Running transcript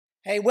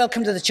Hey,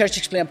 welcome to the Church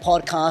Explained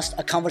podcast,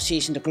 a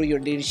conversation to grow your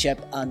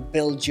leadership and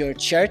build your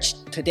church.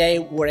 Today,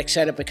 we're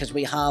excited because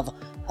we have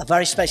a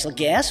very special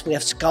guest. We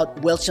have Scott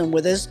Wilson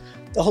with us,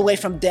 the whole way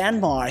from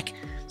Denmark.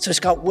 So,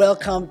 Scott,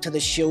 welcome to the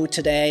show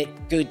today.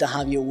 Good to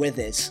have you with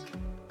us.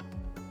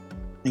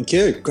 Thank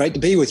you. Great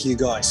to be with you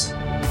guys.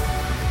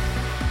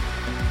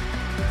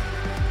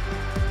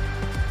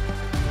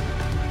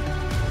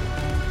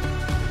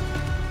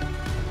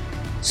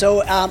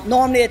 So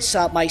normally it's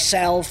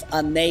myself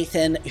and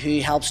Nathan who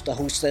helps to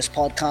host this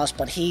podcast,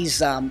 but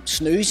he's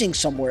snoozing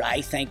somewhere,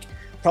 I think,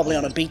 probably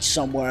on a beach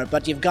somewhere.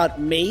 But you've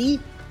got me,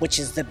 which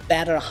is the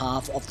better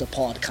half of the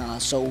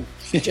podcast. So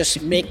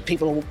just make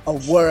people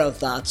aware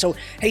of that. So,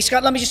 hey,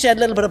 Scott, let me just say a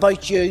little bit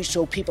about you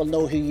so people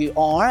know who you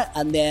are,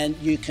 and then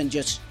you can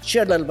just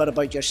share a little bit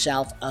about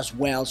yourself as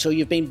well. So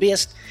you've been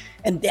based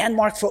in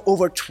Denmark for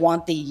over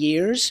 20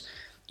 years.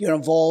 You're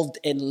involved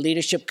in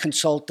leadership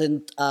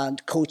consultant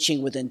and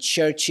coaching within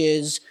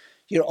churches.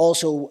 You're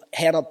also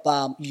head up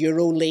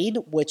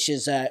EuroLead, which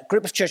is a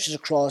group of churches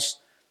across,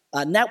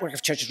 a network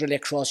of churches really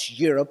across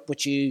Europe,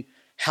 which you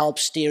help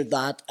steer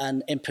that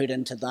and input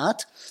into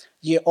that.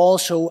 You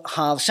also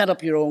have set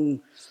up your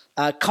own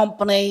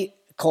company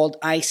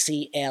called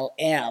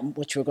ICLM,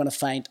 which we're going to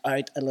find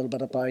out a little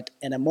bit about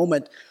in a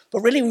moment. But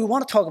really, we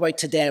want to talk about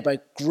today about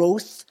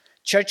growth,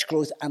 church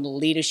growth and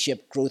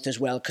leadership growth as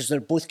well, because they're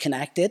both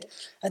connected.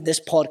 And this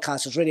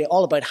podcast is really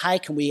all about how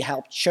can we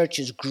help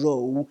churches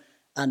grow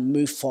and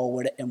move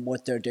forward in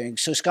what they're doing.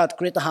 So, Scott,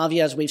 great to have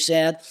you, as we've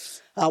said.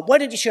 Why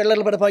don't you share a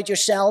little bit about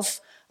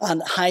yourself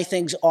and how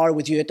things are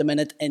with you at the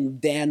minute in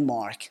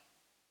Denmark?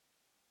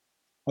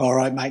 All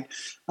right, mate.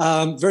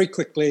 Very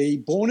quickly,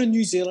 born in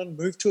New Zealand,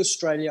 moved to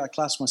Australia. I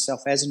class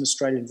myself as an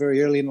Australian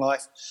very early in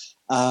life.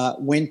 Got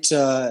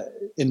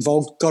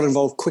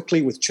involved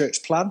quickly with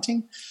church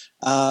planting.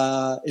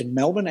 In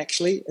Melbourne,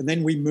 actually, and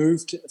then we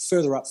moved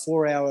further up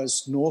 4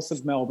 hours north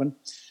of Melbourne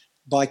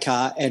by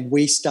car, and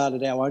we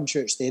started our own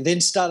church there.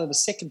 Then started a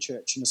second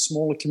church in a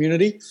smaller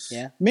community.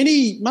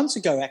 Many months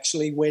ago,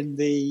 actually, when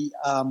the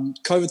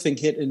COVID thing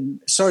hit,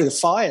 the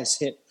fires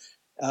hit,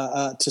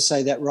 to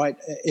say that right,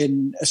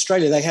 in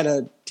Australia, they had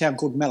a town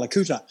called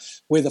Malakuta,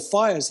 where the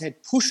fires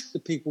had pushed the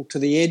people to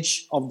the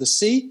edge of the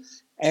sea,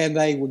 and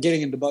they were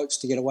getting into boats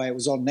to get away. It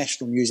was on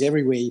national news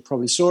everywhere. You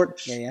probably saw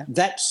it. Yeah.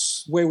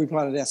 That's where we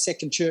planted our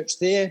second church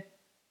there.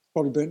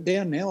 Probably burnt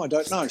down now. I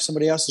don't know.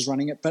 Somebody else is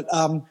running it. But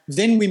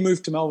then we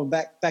moved to Melbourne,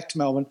 back to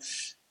Melbourne.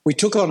 We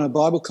took on a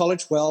Bible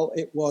college. Well,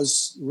 it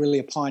was really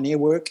a pioneer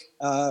work.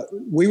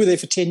 We were there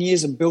for 10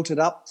 years and built it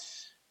up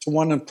to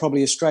one of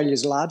probably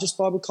Australia's largest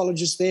Bible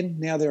colleges then.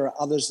 Now there are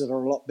others that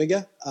are a lot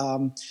bigger.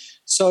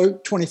 So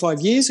 25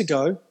 years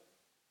ago,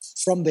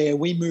 from there,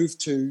 we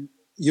moved to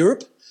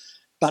Europe,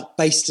 but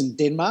based in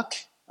Denmark.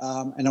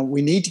 And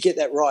we need to get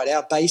that right.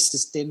 Our base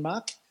is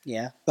Denmark,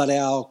 but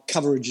our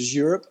coverage is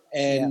Europe,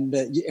 and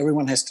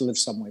everyone has to live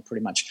somewhere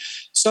pretty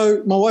much.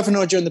 So my wife and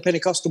I joined the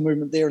Pentecostal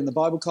movement there in the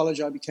Bible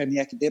college. I became the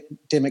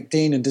academic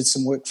dean and did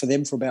some work for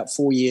them for about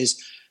 4 years.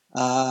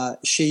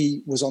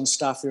 She was on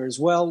staff there as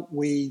well.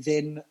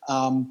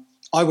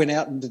 I went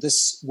out and did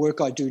this work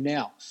I do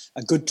now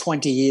a good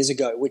 20 years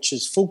ago, which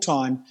is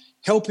full-time,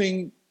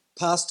 helping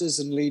pastors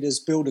and leaders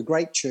build a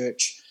great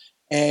church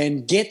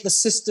and get the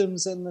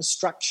systems and the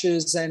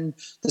structures and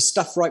the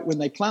stuff right when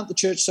they plant the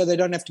church so they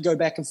don't have to go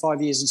back in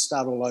 5 years and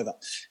start all over.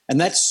 And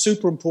that's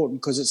super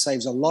important because it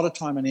saves a lot of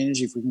time and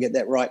energy if we can get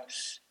that right.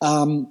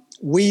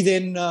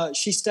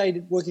 She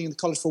stayed working in the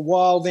college for a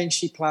while. Then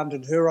she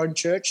planted her own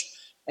church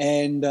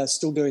and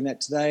still doing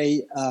that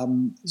today.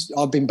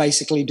 I've been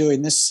basically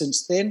doing this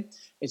since then.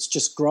 It's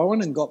just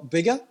grown and got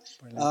bigger.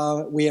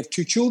 We have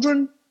 2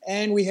 children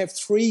and we have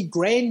 3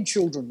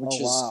 grandchildren, which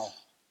is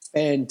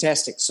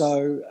fantastic.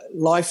 So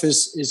life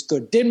is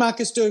good.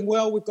 Denmark is doing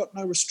well. We've got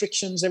no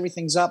restrictions.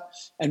 Everything's up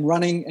and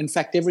running. In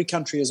fact, every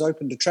country is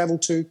open to travel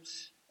to.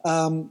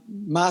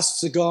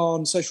 Masks are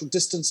gone. Social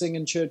distancing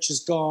in church is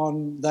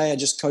gone. They are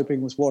just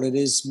coping with what it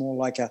is, more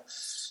like a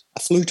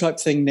flu type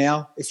thing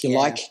now, if you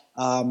like,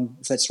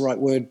 if that's the right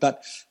word.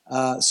 But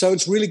so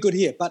it's really good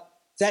here. But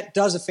that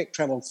does affect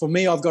travel. For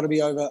me, I've got to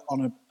be over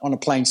on a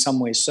plane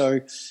somewhere.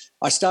 So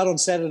I start on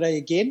Saturday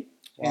again.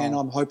 Wow. And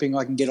I'm hoping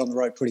I can get on the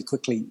road pretty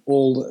quickly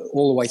all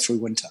the way through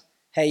winter.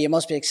 Hey, you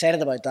must be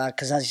excited about that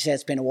because, as you said,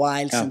 it's been a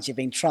while since you've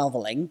been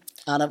traveling.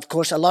 And, of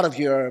course, a lot of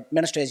your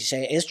ministry, as you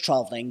say, is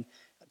traveling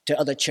to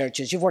other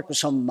churches. You've worked with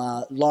some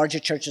larger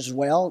churches as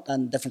well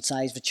and different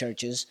sizes of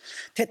churches.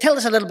 Tell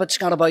us a little bit,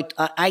 Scott, about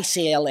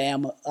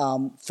ICLM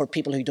for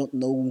people who don't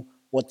know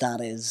what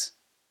that is.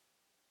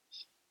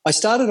 I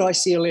started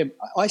ICLM.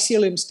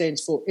 ICLM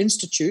stands for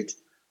Institute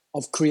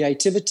of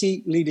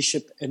Creativity,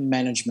 Leadership and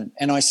Management.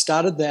 And I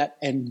started that,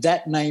 and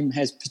that name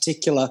has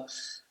particular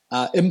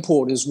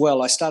import as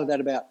well. I started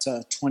that about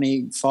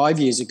 25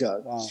 years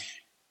ago. Wow.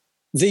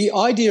 The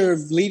idea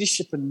of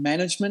leadership and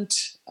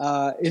management,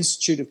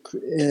 Institute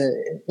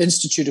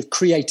of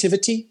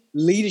Creativity,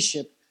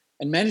 Leadership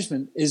and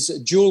Management is a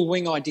dual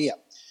wing idea.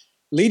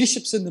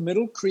 Leadership's in the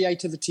middle,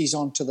 creativity's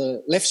onto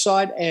the left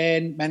side,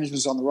 and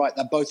management's on the right.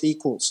 They're both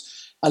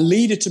equals. A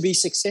leader to be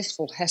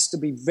successful has to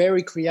be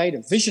very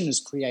creative. Vision is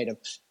creative.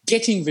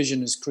 Getting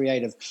vision is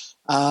creative.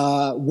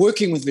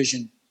 Working with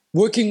vision.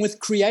 Working with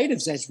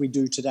creatives as we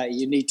do today.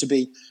 You need to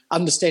be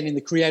understanding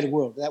the creative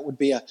world. That would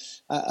be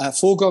a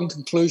foregone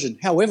conclusion.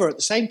 However, at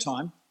the same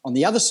time, on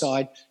the other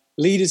side,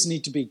 leaders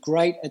need to be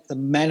great at the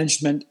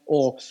management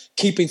or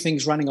keeping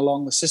things running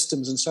along the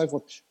systems and so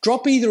forth.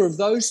 Drop either of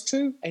those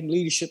two and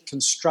leadership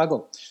can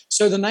struggle.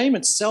 So the name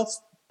itself,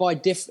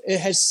 it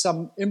has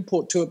some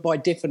import to it by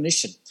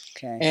definition.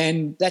 Okay.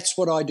 And that's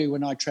what I do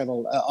when I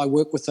travel. I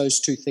work with those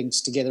two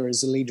things together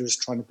as a leader is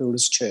trying to build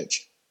his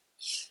church.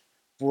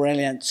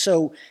 Brilliant.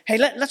 So, hey,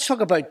 let's talk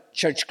about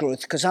church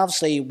growth, because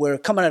obviously we're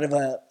coming out of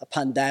a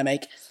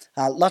pandemic.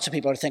 Lots of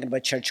people are thinking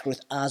about church growth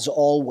as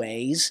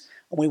always.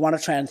 And we want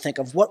to try and think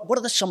of what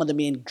are some of the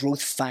main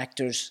growth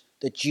factors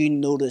that you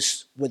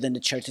notice within the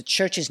church that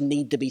churches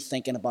need to be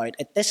thinking about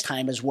at this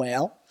time as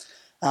well,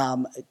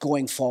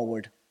 going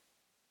forward.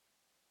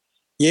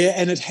 Yeah,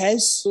 and it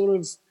has sort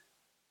of,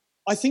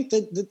 I think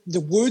that the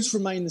words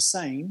remain the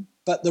same,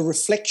 but the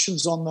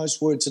reflections on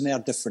those words are now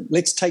different.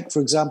 Let's take,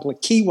 for example, a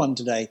key one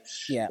today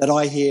that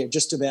I hear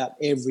just about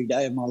every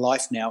day of my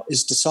life now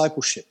is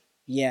discipleship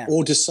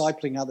or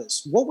discipling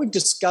others. What we've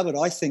discovered,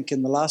 I think,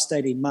 in the last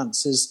 18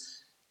 months is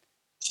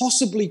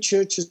possibly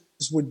churches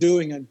were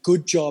doing a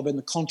good job in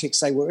the context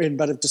they were in,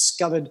 but have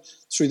discovered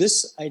through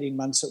this 18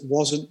 months it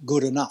wasn't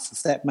good enough,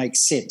 if that makes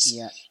sense.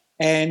 Yeah.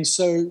 And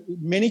so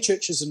many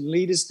churches and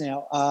leaders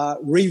now are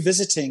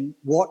revisiting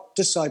what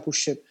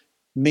discipleship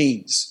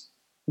means.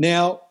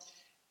 Now,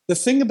 the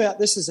thing about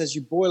this is, as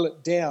you boil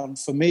it down,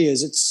 for me,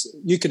 is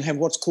you can have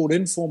what's called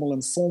informal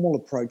and formal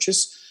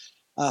approaches.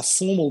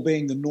 Formal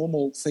being the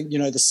normal thing,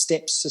 the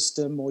step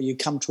system, or you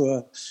come to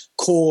a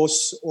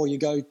course, or you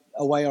go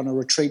away on a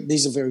retreat.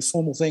 These are very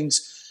formal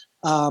things.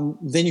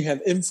 Then you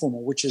have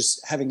informal, which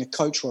is having a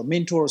coach or a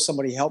mentor or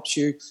somebody helps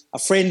you, a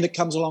friend that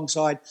comes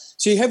alongside.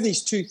 So you have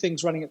these two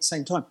things running at the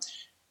same time.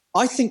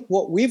 I think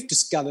what we've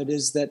discovered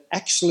is that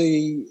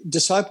actually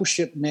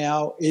discipleship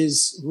now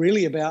is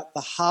really about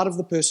the heart of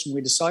the person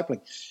we're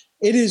discipling.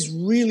 It is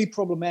really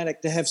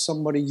problematic to have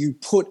somebody you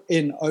put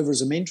in over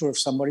as a mentor of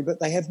somebody, but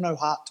they have no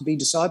heart to be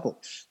discipled.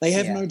 They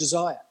have no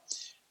desire.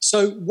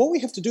 So what we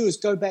have to do is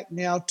go back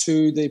now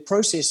to the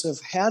process of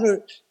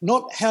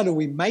not how do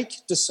we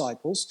make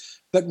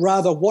disciples, but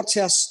rather what's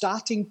our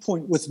starting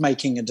point with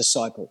making a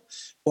disciple?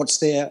 What's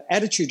their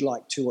attitude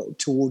like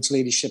towards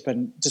leadership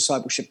and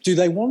discipleship? Do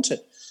they want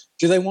it?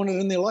 Do they want it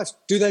in their lives?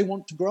 Do they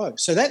want to grow?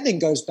 So that then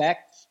goes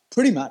back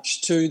pretty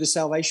much to the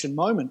salvation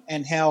moment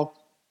and how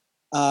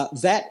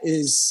that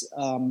is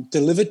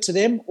delivered to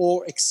them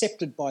or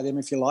accepted by them,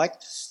 if you like.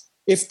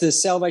 If the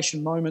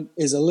salvation moment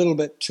is a little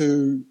bit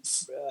too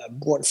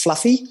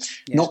fluffy,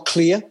 not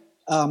clear,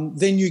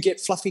 then you get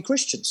fluffy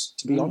Christians,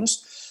 to be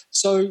honest.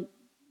 So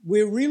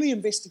we're really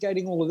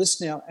investigating all of this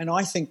now, and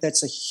I think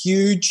that's it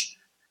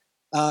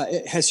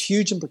has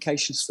huge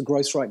implications for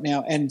growth right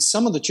now. And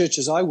some of the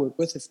churches I work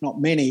with, if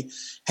not many,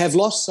 have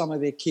lost some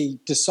of their key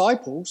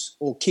disciples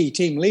or key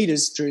team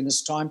leaders during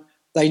this time.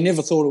 They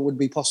never thought it would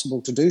be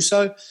possible to do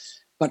so,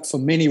 but for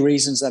many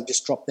reasons, they've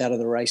just dropped out of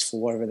the race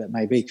for whatever that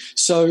may be.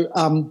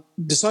 So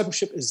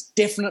discipleship is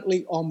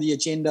definitely on the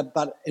agenda,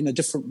 but in a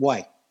different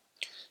way.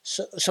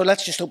 So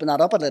let's just open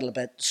that up a little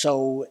bit.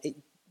 So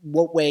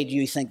what way do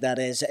you think that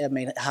is? I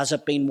mean, has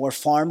it been more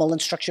formal in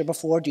structure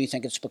before? Do you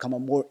think it's become a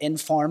more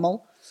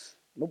informal?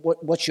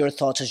 What's your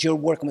thoughts as you're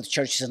working with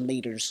churches and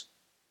leaders?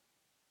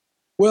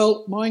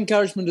 Well, my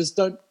encouragement is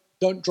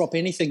don't drop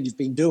anything you've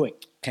been doing.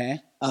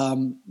 Okay.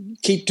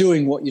 Keep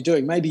doing what you're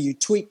doing. Maybe you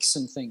tweak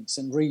some things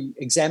and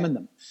re-examine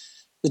them.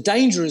 The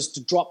danger is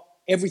to drop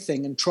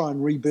everything and try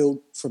and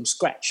rebuild from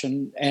scratch.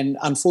 And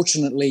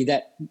unfortunately,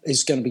 that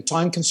is going to be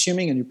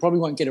time-consuming and you probably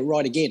won't get it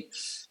right again.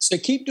 So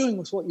keep doing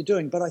with what you're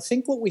doing. But I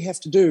think what we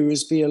have to do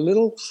is be a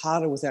little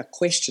harder with our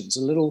questions,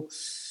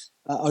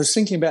 I was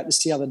thinking about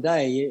this the other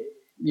day.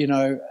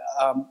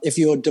 If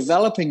you're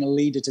developing a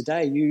leader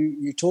today,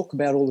 you talk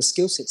about all the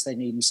skill sets they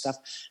need and stuff,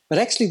 but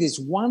actually there's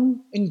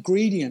one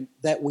ingredient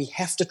that we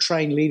have to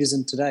train leaders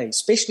in today,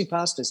 especially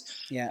pastors,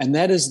 and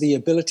that is the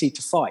ability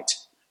to fight.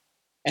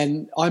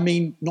 And I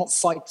mean not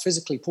fight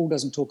physically. Paul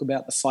doesn't talk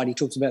about the fight. He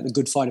talks about the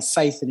good fight of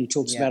faith, and he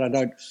talks about I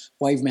don't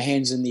wave my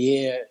hands in the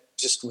air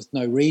just with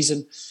no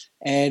reason.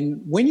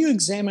 And when you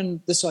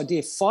examine this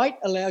idea, fight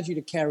allows you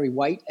to carry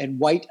weight, and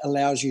weight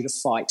allows you to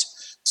fight.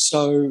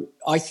 So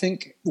I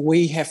think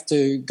we have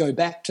to go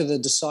back to the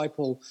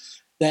disciple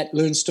that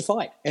learns to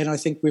fight. And I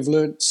think we've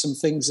learned some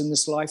things in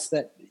this life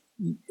that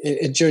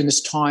during this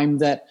time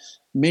that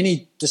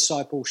many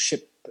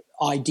discipleship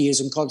ideas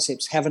and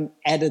concepts haven't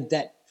added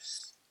that.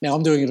 Now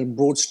I'm doing it in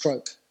broad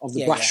stroke of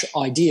the brush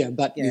idea,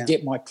 but you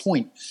get my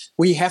point.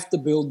 We have to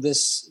build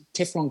this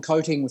Teflon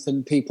coating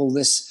within people,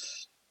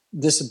 this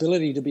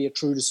ability to be a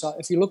true disciple.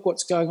 If you look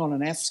what's going on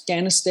in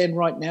Afghanistan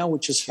right now,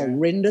 which is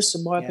horrendous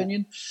in my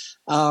opinion,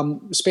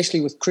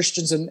 especially with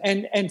Christians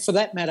and for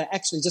that matter,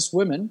 actually just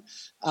women,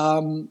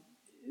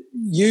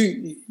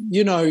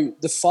 you know,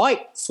 the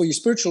fight for your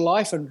spiritual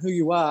life and who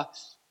you are,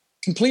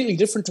 completely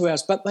different to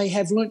ours, but they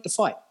have learnt to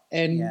fight.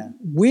 And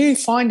we're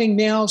finding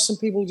now some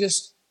people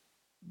just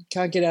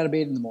can't get out of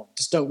bed in the morning,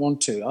 just don't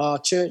want to. Oh,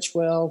 church,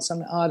 well,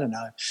 I don't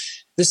know.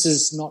 This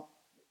is not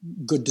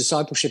good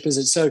discipleship, is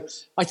it? So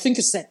I think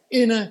it's that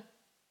inner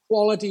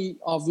quality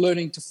of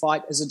learning to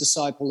fight as a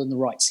disciple in the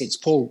right sense.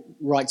 Paul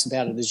writes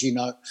about it, as you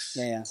know,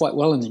 quite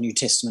well in the New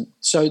Testament.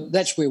 So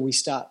that's where we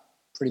start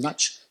pretty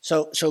much.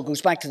 So it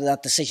goes back to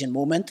that decision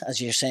moment,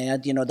 as you're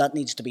saying, that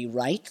needs to be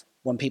right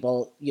when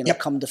people,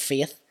 come to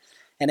faith.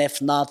 And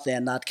if not,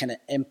 then that can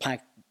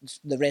impact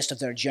the rest of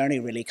their journey,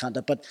 really, can't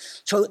it? But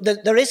so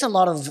there is a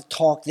lot of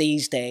talk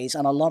these days,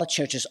 and a lot of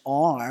churches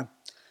are,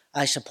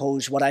 I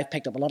suppose, what I've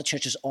picked up, a lot of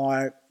churches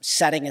are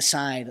setting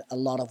aside a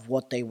lot of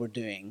what they were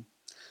doing.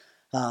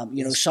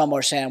 Some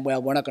are saying,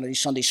 well, we're not going to do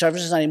Sunday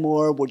services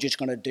anymore. We're just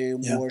going to do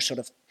more sort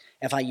of,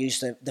 if I use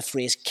the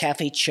phrase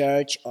cafe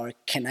church or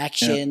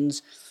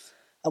connections.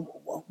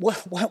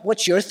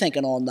 What's your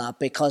thinking on that?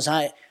 Because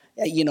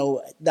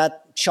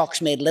that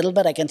shocks me a little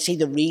bit. I can see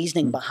the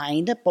reasoning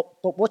behind it, but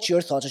what's your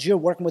thoughts? As you're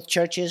working with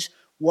churches,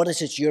 what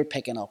is it you're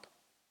picking up?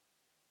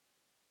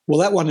 Well,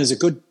 that one is a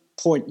good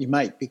point you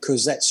make,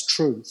 because that's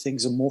true.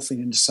 Things are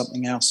morphing into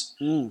something else.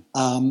 And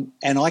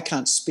I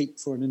can't speak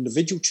for an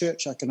individual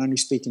church. I can only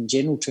speak in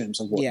general terms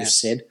of what you've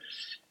said.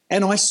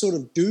 And I sort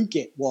of do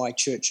get why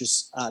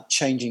churches are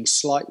changing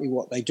slightly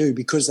what they do,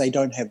 because they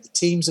don't have the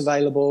teams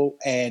available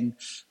and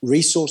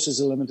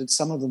resources are limited.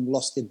 Some of them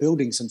lost their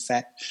buildings, in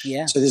fact.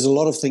 So there's a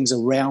lot of things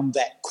around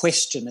that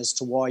question as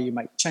to why you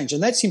make change.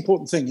 And that's the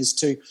important thing, is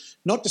to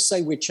not to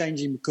say we're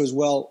changing because,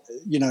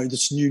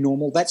 this new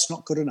normal. That's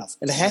not good enough.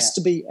 It has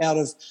to be out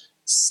of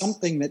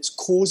something that's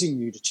causing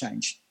you to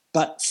change.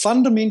 But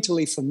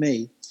fundamentally for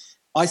me,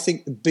 I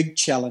think the big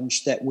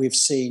challenge that we've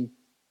seen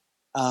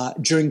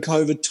during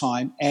COVID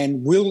time,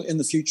 and will in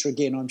the future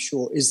again, I'm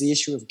sure, is the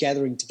issue of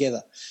gathering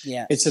together.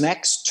 It's an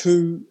Acts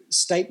 2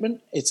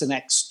 statement. It's an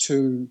Acts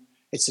 2.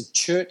 It's a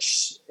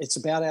church. It's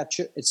about our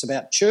church. It's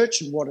about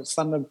church and what it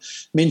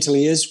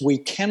fundamentally is. We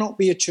cannot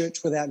be a church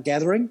without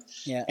gathering,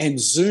 and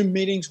Zoom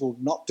meetings will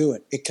not do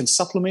it. It can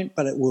supplement,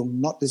 but it will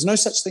not. There's no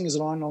such thing as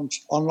an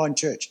online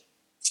church.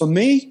 For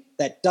me,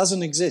 that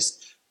doesn't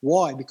exist.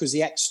 Why? Because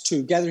the Acts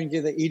 2, gathering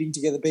together, eating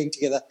together, being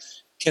together,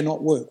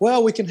 cannot work.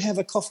 Well, we can have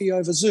a coffee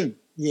over Zoom.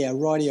 Yeah,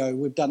 rightio.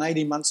 We've done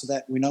 18 months of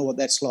that. We know what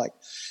that's like.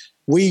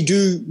 We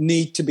do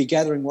need to be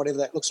gathering, whatever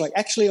that looks like.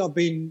 Actually, I've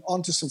been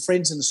on to some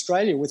friends in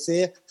Australia with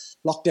their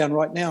lockdown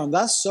right now, and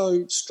they're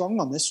so strong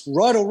on this.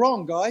 Right or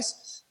wrong,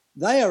 guys,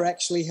 they are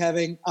actually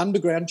having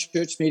underground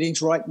church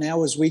meetings right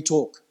now as we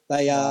talk.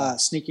 They are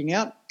sneaking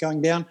out,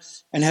 going down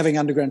and having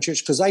underground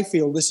church because they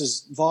feel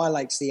this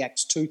violates the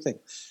Acts 2 thing.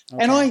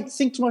 Okay. And I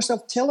think to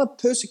myself, tell a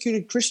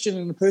persecuted Christian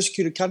in a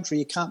persecuted country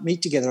you can't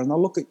meet together, and they'll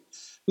look at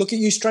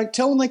you straight,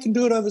 tell them they can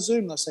do it over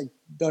Zoom. They'll say,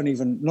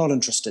 not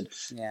interested.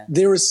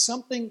 There is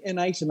something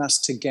innate in us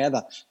to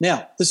gather.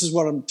 Now, this is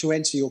what to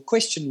answer your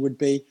question would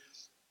be,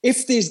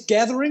 if there's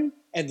gathering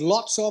and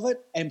lots of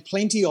it and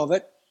plenty of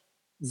it,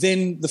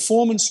 then the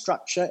form and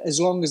structure, as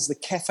long as the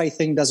cafe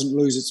thing doesn't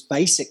lose its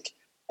basic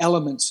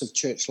elements of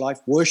church life,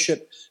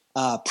 worship,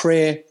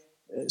 prayer,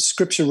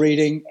 scripture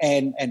reading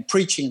and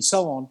preaching and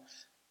so on,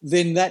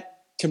 then that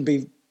can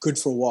be good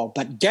for a while.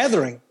 But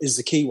gathering is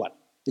the key one.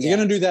 If you're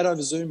going to do that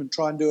over Zoom and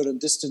try and do it in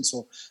distance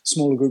or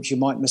smaller groups, you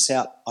might miss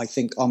out, I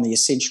think, on the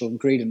essential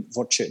ingredient of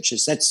what church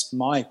is. That's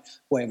my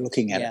way of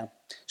looking at it.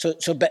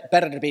 So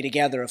better to be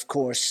together, of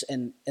course,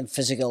 in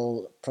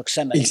physical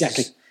proximity.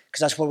 Exactly. Because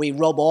that's where we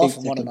rub off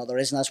on one another,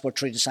 isn't it? That's where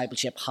true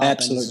discipleship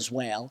happens as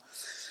well.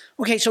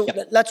 Okay, so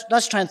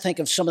let's try and think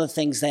of some of the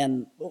things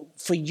then.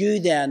 For you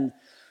then,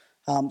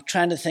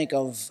 trying to think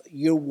of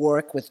your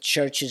work with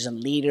churches and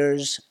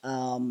leaders,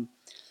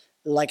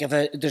 like if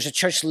there's a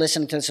church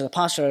listening to this, or a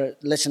pastor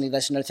listening to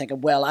this, and they're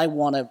thinking, well, I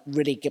want to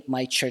really get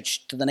my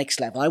church to the next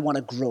level. I want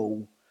to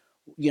grow.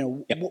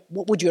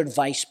 What would your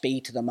advice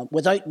be to them?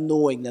 Without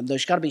knowing them,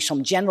 there's got to be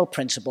some general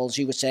principles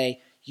you would say,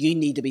 you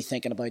need to be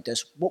thinking about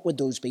this. What would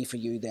those be for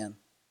you then?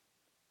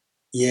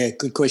 Yeah,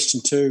 good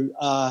question too.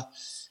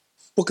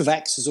 Book of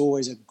Acts is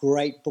always a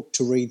great book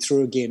to read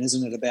through again,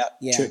 isn't it, about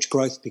church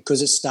growth,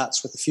 because it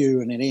starts with a few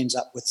and it ends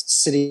up with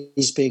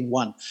cities being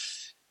one.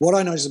 What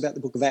I notice about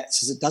the book of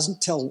Acts is it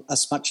doesn't tell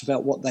us much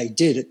about what they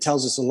did. It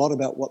tells us a lot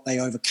about what they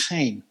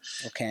overcame.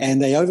 Okay. And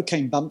they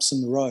overcame bumps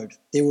in the road.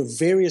 There were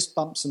various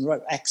bumps in the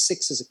road. Acts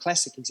 6 is a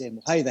classic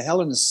example. Hey, the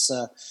Hellenists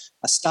are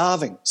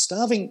starving,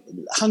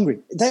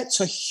 hungry.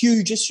 That's a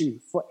huge issue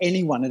for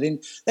anyone.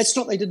 And that's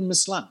not they didn't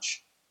miss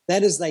lunch.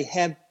 That is, they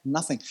had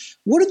nothing.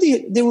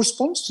 Their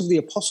response to the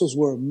apostles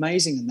were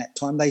amazing in that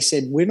time. They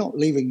said, we're not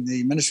leaving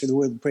the ministry of the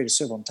word and prayer to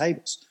serve on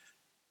tables.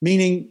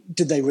 Meaning,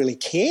 did they really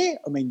care?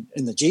 I mean,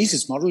 in the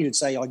Jesus model, you'd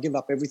say, I give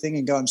up everything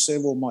and go and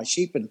serve all my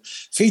sheep and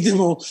feed them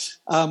all.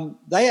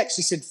 They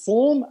actually said,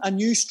 form a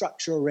new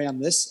structure around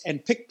this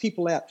and pick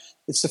people out.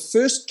 It's the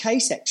first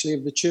case, actually,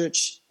 of the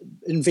church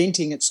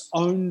inventing its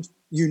own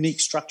unique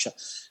structure.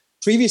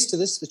 Previous to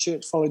this, the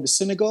church followed the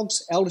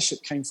synagogues.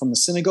 Eldership came from the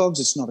synagogues.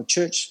 It's not a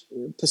church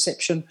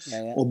perception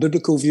or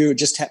biblical view. It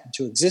just happened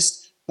to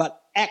exist.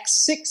 But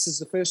Acts 6 is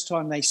the first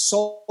time they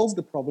solved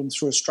the problem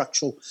through a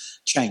structural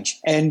change.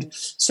 And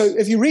so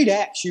if you read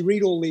Acts, you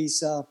read all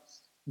these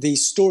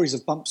stories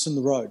of bumps in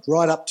the road,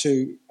 right up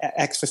to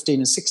Acts 15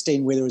 and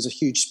 16, where there was a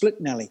huge split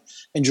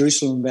in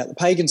Jerusalem about the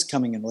pagans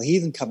coming in or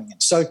heathen coming in.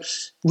 So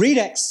read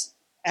Acts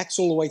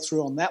all the way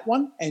through on that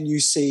one, and you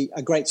see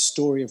a great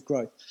story of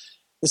growth.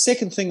 The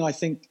second thing I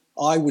think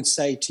I would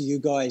say to you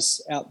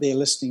guys out there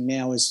listening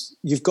now is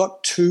you've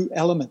got two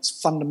elements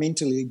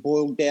fundamentally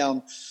boiled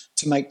down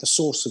to make the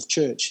source of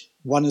church.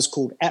 One is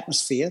called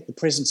atmosphere, the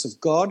presence of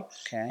God,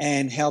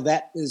 and how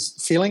that is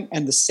feeling.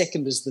 And the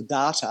second is the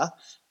data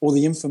or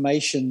the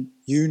information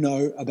you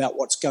know about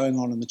what's going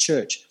on in the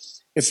church.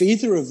 If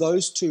either of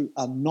those two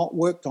are not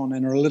worked on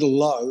and are a little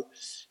low,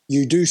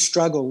 you do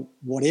struggle,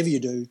 whatever you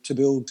do, to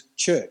build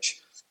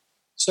church.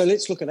 So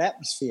let's look at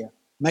atmosphere.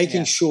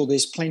 Making sure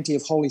there's plenty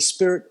of Holy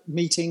Spirit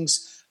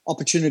meetings,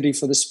 opportunity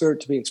for the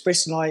Spirit to be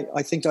expressed. And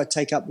I think I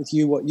take up with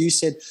you what you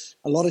said.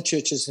 A lot of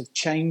churches have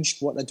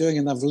changed what they're doing,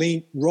 and they've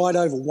leaned right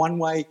over one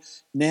way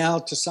now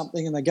to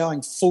something, and they're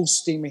going full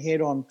steam ahead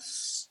on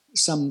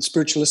some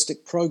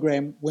spiritualistic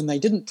program when they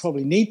didn't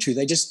probably need to.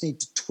 They just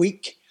need to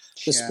tweak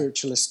the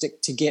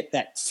spiritualistic to get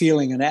that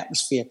feeling and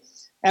atmosphere.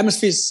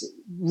 Atmosphere is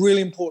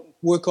really important.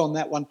 Work on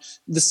that one.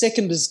 The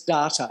second is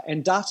data,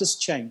 and data's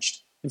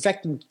changed. In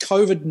fact, in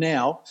COVID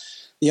now,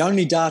 the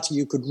only data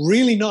you could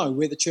really know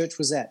where the church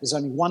was at, there's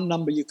only one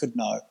number you could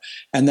know,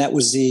 and that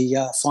was the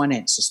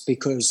finances,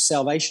 because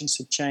salvations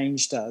had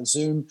changed.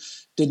 Zoom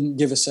didn't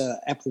give us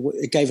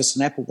it gave us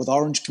an apple with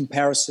orange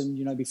comparison.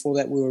 Before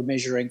that we were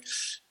measuring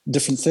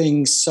different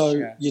things.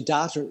 So your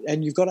data,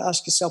 and you've got to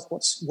ask yourself,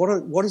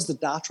 what is the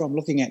data I'm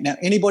looking at? Now,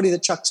 anybody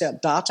that chucks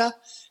out data,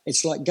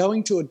 it's like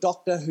going to a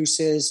doctor who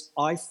says,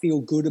 I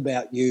feel good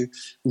about you,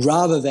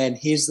 rather than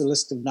here's the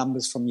list of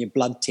numbers from your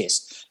blood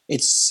test.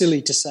 It's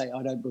silly to say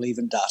I don't believe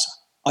in data.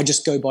 I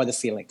just go by the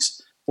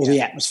feelings or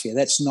the atmosphere.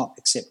 That's not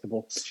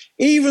acceptable.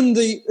 Even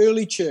the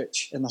early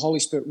church and the Holy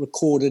Spirit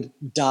recorded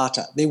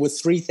data. There were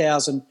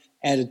 3,000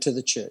 added to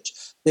the church.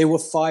 There were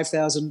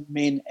 5,000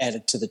 men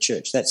added to the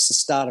church. That's the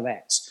start of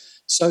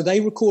Acts. So they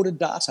recorded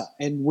data,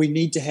 and we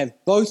need to have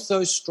both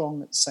those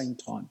strong at the same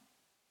time.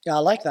 Yeah, I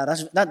like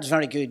that. That's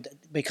very good,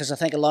 because I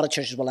think a lot of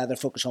churches will either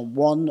focus on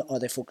one or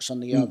they focus on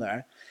the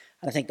other.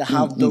 And I think to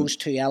have those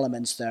two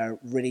elements there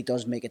really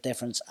does make a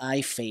difference,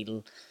 I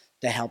feel,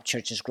 to help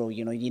churches grow.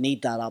 You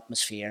need that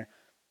atmosphere.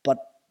 But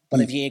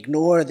if you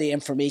ignore the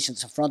information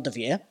that's in front of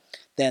you,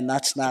 then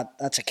that's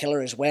a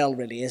killer as well,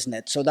 really, isn't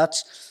it? So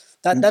that's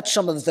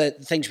some of the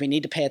things we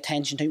need to pay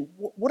attention to.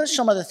 What are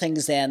some of the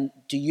things then,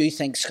 do you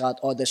think, Scott,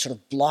 are the sort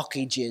of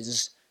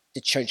blockages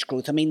to church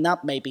growth? I mean,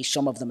 that may be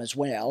some of them as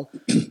well,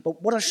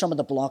 but what are some of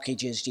the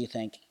blockages, do you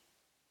think?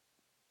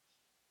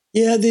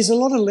 Yeah, there's a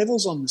lot of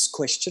levels on this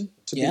question,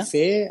 to be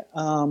fair.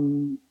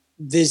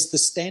 There's the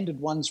standard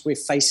ones we're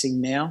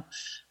facing now.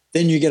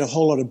 Then you get a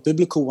whole lot of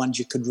biblical ones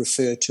you could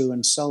refer to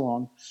and so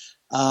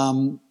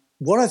on.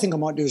 What I think I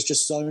might do is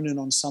just zone in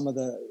on some of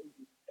the...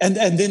 And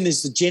then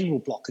there's the general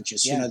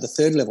blockages. The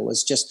third level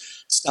is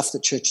just stuff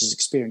that churches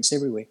experience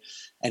everywhere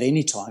at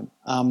any time.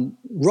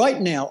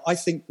 Right now, I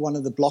think one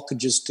of the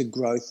blockages to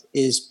growth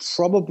is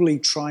probably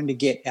trying to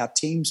get our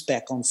teams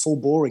back on full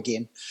bore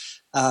again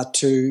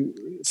to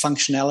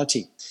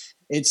functionality.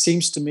 It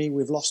seems to me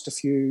we've lost a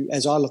few,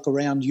 as I look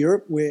around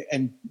Europe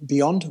and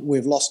beyond,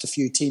 we've lost a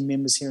few team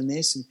members here and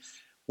there. So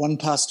one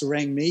pastor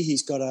rang me.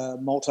 He's got a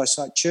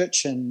multi-site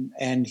church,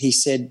 and he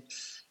said,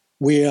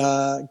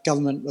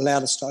 government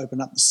allowed us to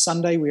open up this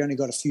Sunday. We only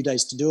got a few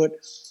days to do it.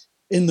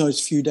 In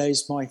those few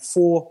days, my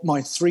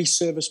 3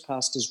 service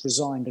pastors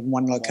resigned in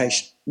one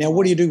location. Wow. Now,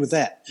 what do you do with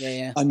that?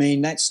 Yeah. I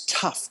mean, that's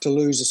tough to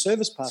lose a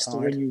service pastor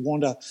when you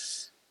want to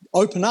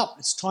open up.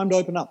 It's time to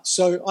open up.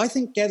 So I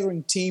think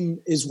gathering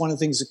team is one of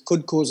the things that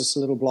could cause us a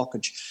little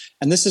blockage.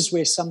 And this is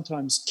where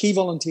sometimes key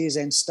volunteers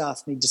and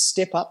staff need to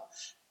step up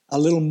a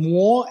little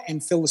more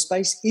and fill the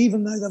space,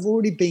 even though they've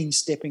already been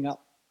stepping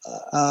up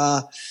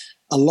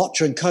a lot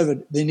during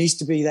COVID. There needs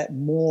to be that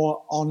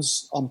more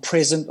I'm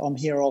present, I'm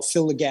here, I'll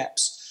fill the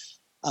gaps,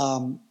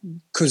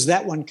 because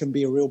that one can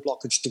be a real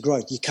blockage to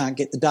growth. You can't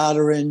get the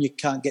data in, you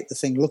can't get the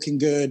thing looking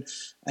good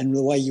and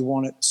the way you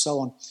want it, and so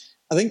on.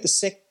 I think the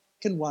second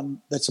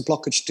one that's a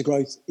blockage to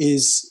growth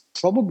is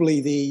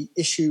probably the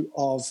issue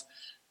of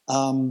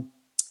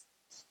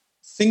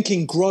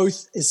thinking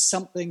growth is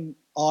something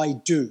I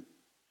do.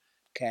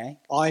 Okay.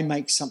 I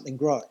make something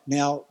grow.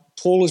 Now,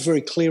 Paul is very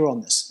clear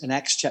on this in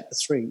Acts chapter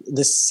 3.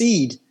 The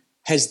seed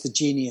has the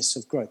genius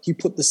of growth. You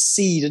put the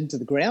seed into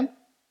the ground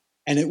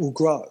and it will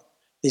grow.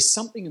 There's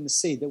something in the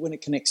seed that when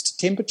it connects to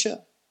temperature,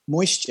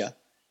 moisture,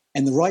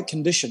 and the right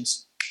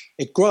conditions,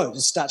 it grows.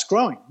 It starts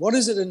growing. What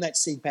is it in that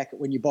seed packet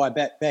when you buy a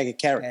bag of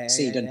carrot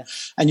seed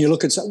and you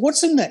look at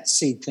what's in that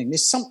seed thing?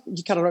 There's something,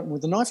 you cut it open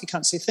with a knife, you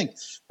can't see a thing.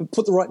 But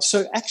put the right.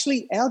 So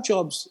actually, our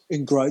jobs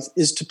in growth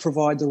is to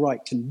provide the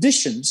right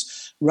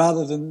conditions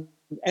rather than,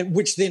 and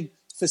which then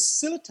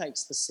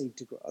facilitates the seed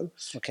to grow,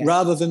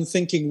 rather than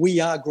thinking we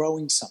are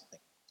growing something.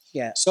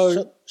 Yeah.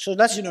 So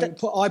that's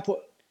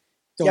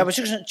Yeah, I was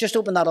just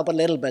open that up a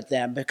little bit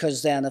then,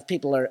 because then if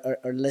people are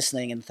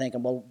listening and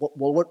thinking, well,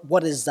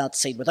 what is that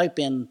seed? Without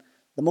being,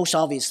 the most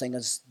obvious thing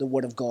is the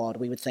Word of God.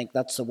 We would think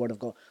that's the Word of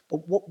God. But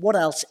what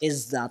else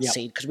is that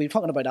seed? Because we were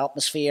talking about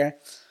atmosphere.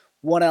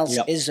 What else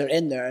is there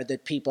in there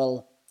that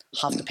people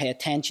have to pay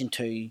attention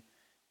to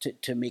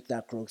make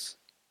that growth?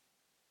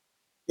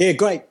 Yeah,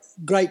 great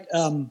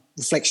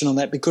reflection on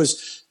that,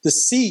 because the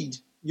seed,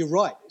 you're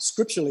right.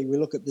 Scripturally, we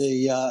look at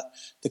the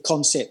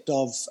concept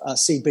of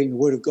seed being the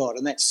Word of God,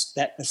 and that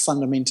is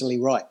fundamentally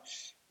right.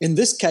 In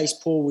this case,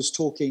 Paul was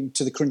talking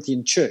to the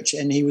Corinthian church,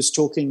 and he was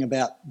talking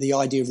about the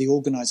idea of the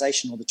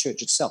organization or the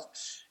church itself.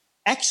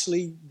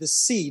 Actually, the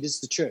seed is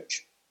the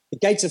church. The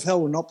gates of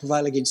hell will not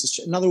prevail against this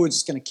church. In other words,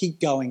 it's going to keep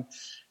going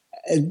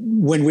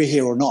when we're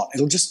here or not.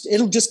 It'll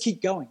just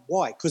keep going.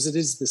 Why? Because it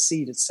is the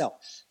seed itself.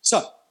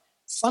 So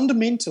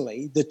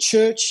fundamentally, the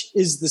church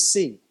is the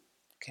seed.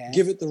 Okay.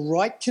 Give it the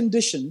right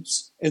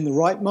conditions in the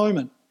right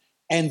moment,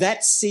 and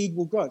that seed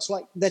will grow. It's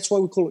like, that's why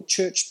we call it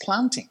church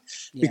planting,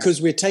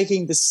 because we're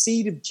taking the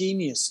seed of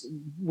genius.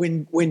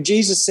 When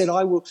Jesus said,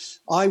 I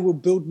will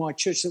build my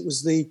church, it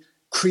was the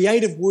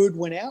creative word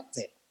went out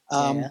there.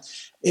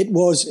 It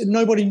was,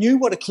 nobody knew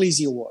what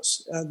ecclesia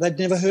was. They'd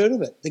never heard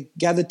of it. The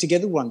gathered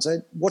together ones.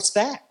 What's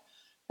that?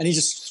 And he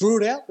just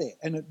threw it out there,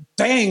 and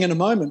bang, in a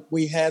moment,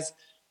 we have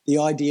the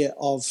idea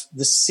of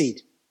the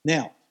seed.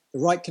 Now,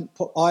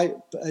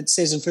 it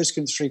says in 1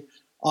 Corinthians 3,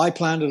 I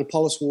planted,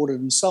 Apollos watered,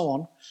 and so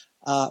on.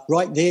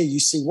 Right there, you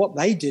see what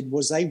they did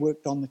was they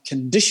worked on the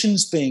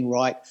conditions being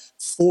right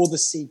for the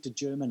seed to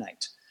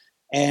germinate.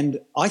 And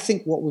I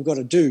think what we've got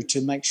to do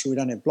to make sure we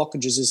don't have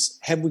blockages is,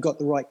 have we got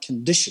the right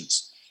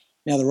conditions?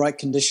 Now, the right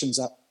conditions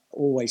are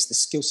always the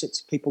skill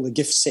sets of people, the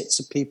gift sets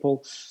of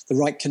people. The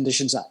right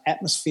conditions are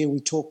atmosphere we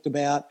talked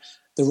about.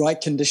 The right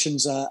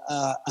conditions are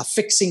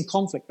fixing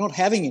conflict, not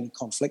having any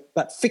conflict,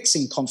 but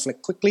fixing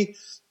conflict quickly,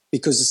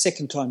 because the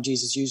second time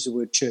Jesus used the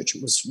word church,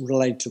 it was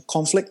related to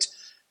conflict.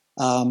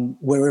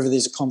 Wherever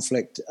there's a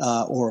conflict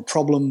or a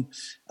problem,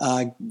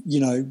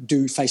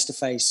 do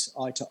face-to-face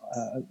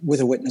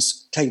with a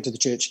witness, take it to the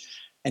church,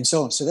 and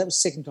so on. So that was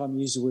the second time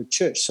he used the word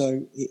church.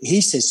 So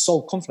he says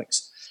solve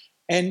conflicts.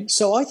 And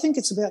so I think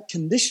it's about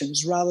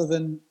conditions rather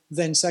than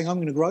saying, I'm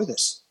going to grow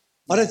this.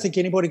 I don't think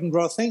anybody can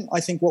grow a thing.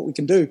 I think what we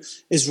can do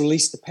is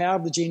release the power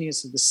of the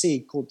genius of the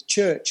seed called the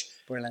church.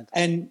 Brilliant.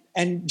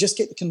 And just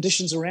get the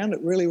conditions around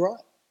it really right.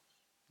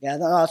 Yeah,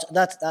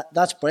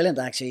 that's brilliant,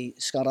 actually,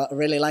 Scott. I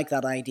really like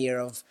that idea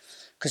of,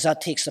 because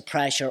that takes the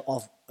pressure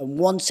of, in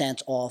one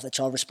sense, of it's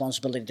our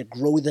responsibility to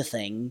grow the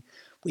thing.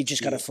 We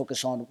just got to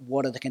focus on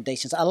what are the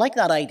conditions. I like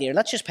that idea.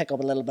 Let's just pick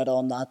up a little bit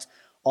on that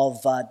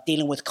of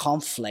dealing with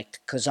conflict,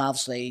 because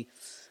obviously,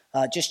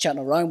 just chatting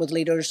around with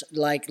leaders,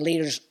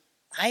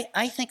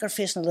 I think are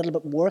facing a little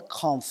bit more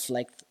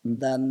conflict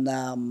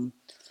than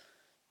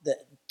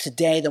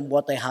today than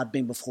what they had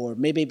been before.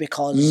 Maybe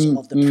because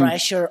of the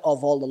pressure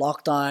of all the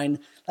lockdown.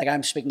 Like,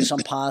 I'm speaking to some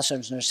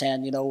pastors and they're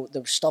saying, there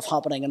was stuff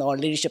happening in our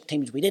leadership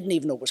teams we didn't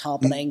even know was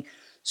happening.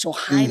 So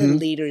how do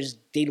leaders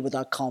deal with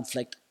that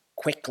conflict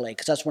quickly?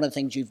 Because that's one of the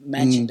things you've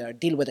mentioned there.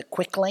 Deal with it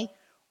quickly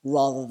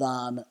rather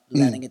than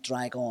letting it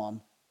drag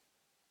on.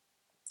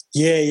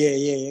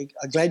 Yeah.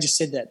 I'm glad you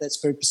said that. That's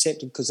very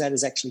perceptive, because that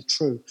is actually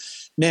true.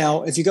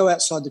 Now, if you go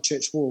outside the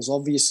church walls,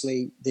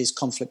 obviously there's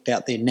conflict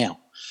out there now.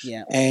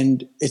 Yeah.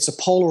 And it's a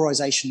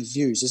polarization of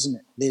views, isn't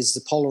it? There's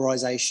the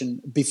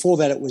polarization. Before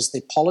that, it was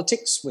the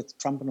politics with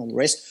Trump and all the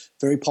rest,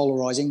 very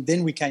polarizing.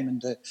 Then we came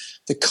into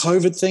the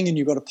COVID thing, and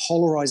you've got a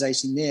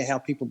polarization there, how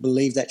people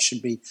believe that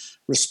should be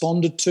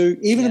responded to,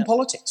 even in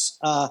politics.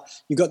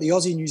 You've got the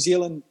Aussie New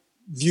Zealand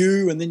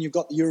view, and then you've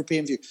got the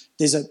European view.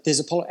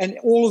 And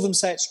all of them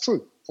say it's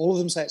true. All of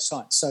them say it's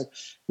science. So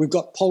we've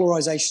got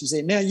polarizations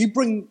there. Now, you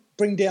bring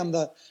down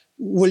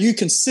you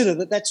consider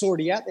that that's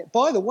already out there.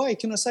 By the way,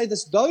 can I say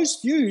this? Those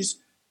views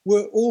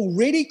were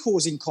already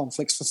causing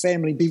conflicts for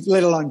family,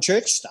 let alone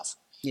church stuff.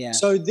 Yeah.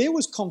 So there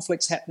was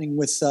conflicts happening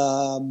with,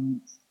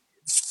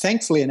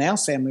 thankfully in our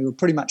family, we're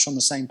pretty much on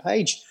the same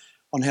page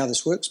on how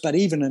this works. But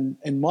even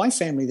in my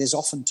family, there's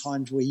often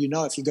times where,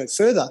 if you go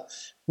further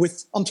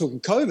with, I'm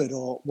talking COVID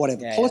or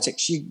whatever,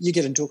 politics, you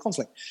get into a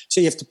conflict. So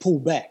you have to pull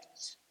back.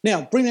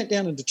 Now, bring that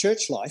down into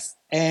church life,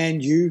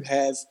 and you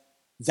have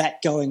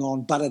that going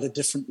on, but at a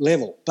different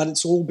level. But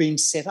it's all been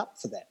set up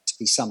for that to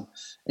be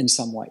in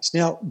some ways.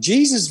 Now,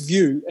 Jesus'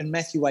 view in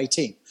Matthew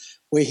 18,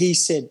 where he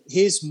said,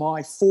 here's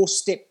my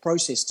 4-step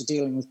process to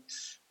dealing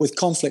with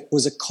conflict,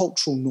 was a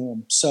cultural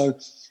norm. So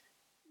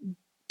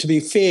to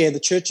be fair, the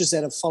churches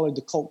that have followed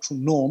the cultural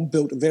norm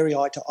built a very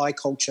eye-to-eye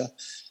culture,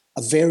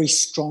 a very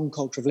strong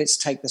culture of let's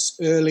take this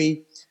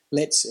early,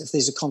 if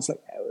there's a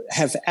conflict,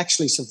 have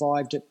actually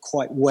survived it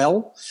quite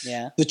well.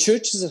 Yeah. The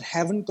churches that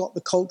haven't got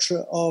the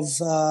culture of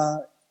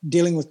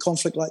dealing with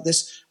conflict like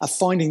this are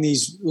finding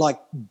these like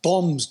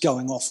bombs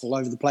going off all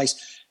over the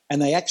place,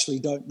 and they actually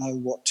don't know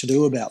what to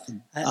do about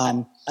them.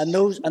 And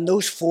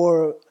those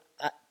 4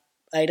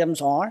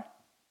 items are?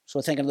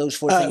 So think of those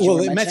 4 things you were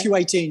mentioning. Matthew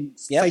 18,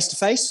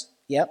 face-to-face.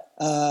 Yep.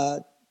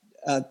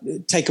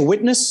 Take a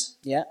witness.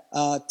 Yeah.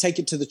 Take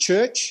it to the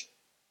church.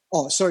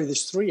 Oh, sorry,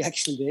 there's 3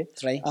 actually there.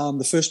 3.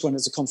 The first one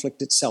is the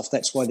conflict itself.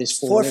 That's why there's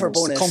 4 4 levels. for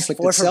bonus. The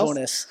conflict 4 itself, for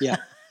bonus. Yeah.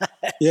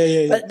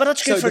 Yeah. But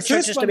that's good for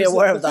churches to be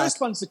aware of that. The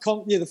first one's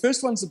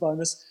the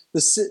bonus.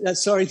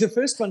 The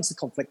first one's the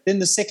conflict. Then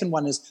the second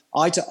one is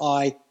eye to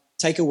eye,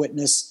 take a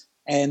witness,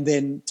 and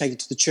then take it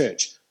to the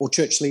church or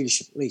church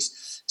leadership at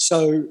least.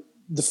 So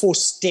the 4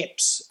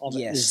 steps of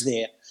it is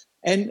there.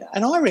 And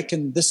I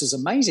reckon this is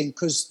amazing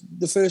because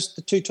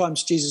the 2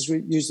 times Jesus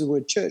used the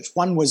word church,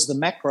 one was the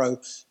macro,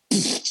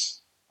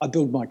 I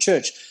build my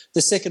church.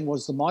 The second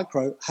was the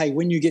micro, hey,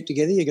 when you get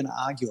together, you're going to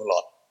argue a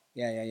lot.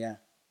 Yeah.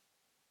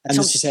 And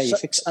this is how you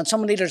fix it. And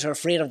some leaders are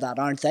afraid of that,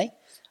 aren't they?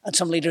 And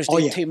some leaders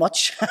do too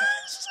much.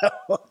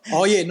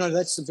 Oh, yeah, no,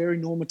 that's a very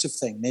normative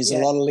thing. There's a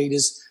lot of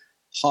leaders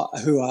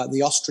who are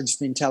the ostrich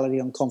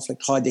mentality on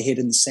conflict, hide their head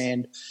in the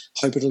sand,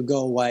 hope it'll go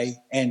away.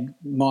 And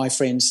my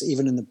friends,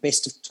 even in the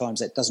best of times,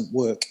 that doesn't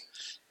work.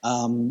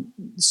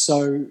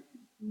 So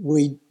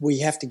we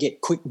have to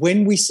get quick.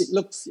 When we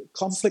look,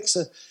 conflicts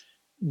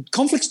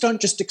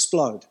don't just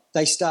explode.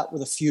 They start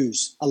with a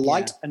fuse, a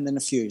light and then a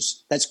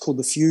fuse. That's called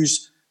the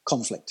fuse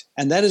conflict.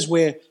 And that is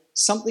where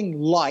something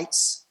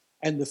lights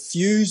and the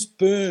fuse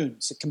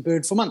burns. It can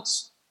burn for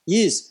months,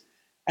 years,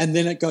 and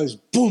then it goes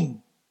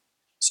boom.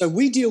 So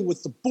we deal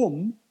with the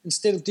boom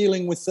instead of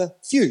dealing with the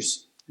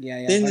fuse.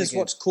 Then there's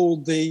what's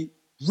called the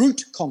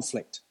root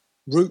conflict,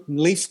 root and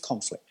leaf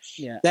conflict.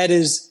 That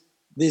is,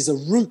 there's a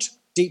root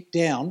deep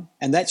down,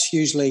 and that's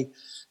usually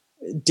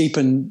deep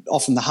in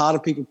often the heart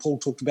of people. Paul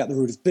talked about the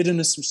root of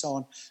bitterness and so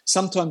on.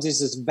 Sometimes there's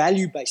this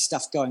value-based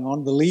stuff going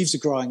on. The leaves are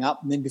growing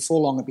up, and then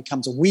before long it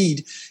becomes a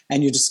weed,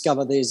 and you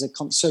discover there's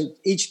so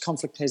each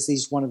conflict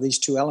has one of these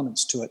 2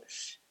 elements to it.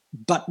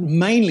 But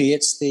mainly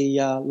it's the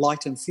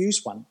light and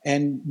fuse one.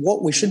 And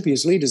what we should be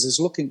as leaders is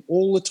looking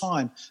all the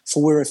time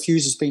for where a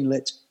fuse has been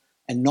lit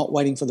and not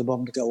waiting for the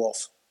bomb to go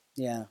off.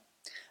 Yeah.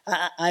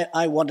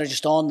 I wonder,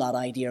 just on that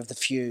idea of the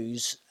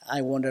fuse,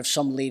 I wonder if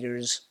some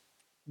leaders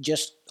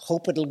just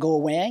hope it'll go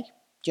away.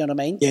 Do you know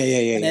what I mean?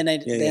 Yeah. And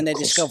then they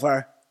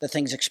discover the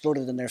thing's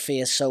exploded in their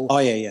face. So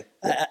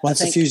once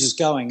the fuse is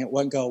going, it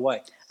won't go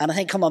away. And I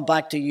think coming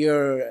back to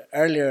your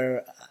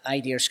earlier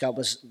idea, Scott,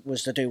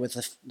 was to do with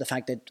the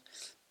fact that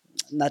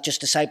not just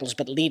disciples,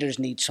 but leaders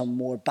need some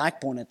more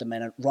backbone at the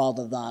minute,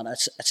 rather than a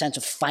sense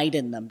of fight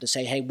in them to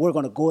say, hey, we're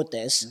going to go at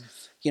this.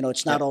 You know,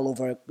 it's not all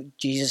over.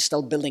 Jesus is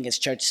still building his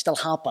church, still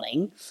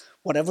happening.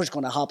 Whatever's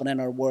going to happen in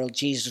our world,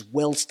 Jesus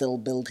will still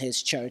build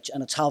his church.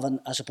 And it's having,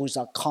 I suppose,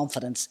 that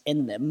confidence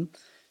in them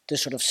to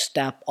sort of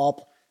step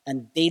up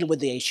and deal with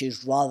the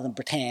issues rather than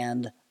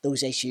pretend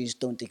those issues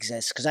don't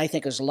exist. Because I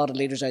think there's a lot of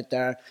leaders out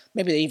there,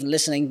 maybe they're even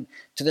listening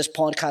to this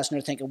podcast and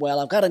they're thinking, well,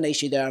 I've got an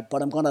issue there,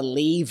 but I'm going to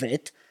leave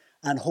it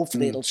and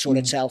hopefully it'll sort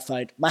itself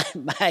out. My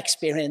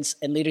experience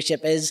in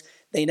leadership is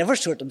they never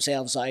sort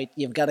themselves out.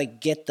 You've got to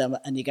get them,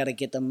 and you got to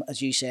get them,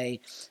 as you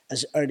say,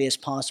 as early as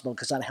possible,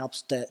 because that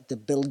helps to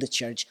build the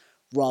church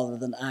rather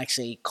than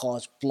actually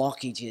cause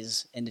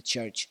blockages in the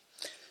church.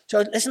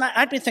 So listen,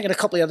 I'd been thinking a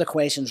couple of other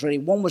questions, really.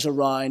 One was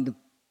around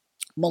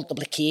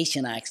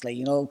multiplication, actually.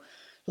 You know,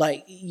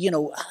 like, you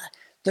know,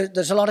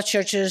 there's a lot of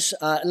churches,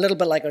 a little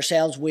bit like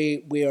ourselves.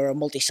 We are a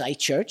multi-site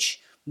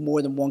church,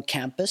 more than one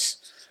campus.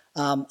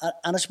 And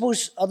I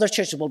suppose other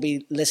churches will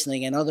be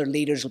listening and other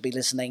leaders will be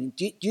listening.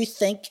 Do you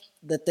think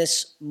that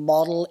this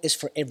model is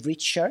for every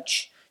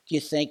church? Do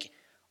you think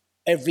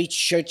every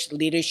church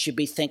leader should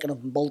be thinking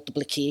of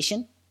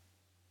multiplication?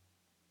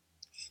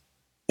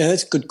 Yeah,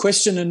 that's a good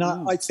question. And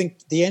I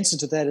think the answer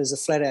to that is a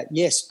flat out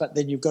yes, but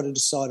then you've got to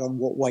decide on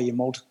what way you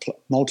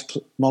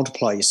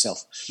multiply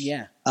yourself.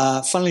 Yeah.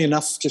 Funnily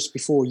enough, just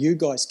before you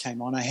guys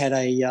came on, I had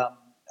a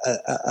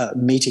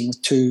meeting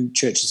with 2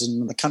 churches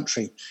in the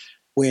country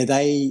where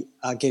they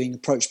are getting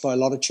approached by a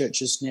lot of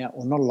churches now,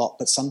 or not a lot,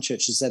 but some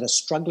churches that are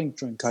struggling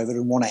during COVID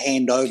and want to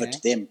hand over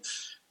to them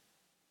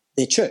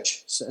their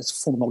church. So it's a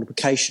form of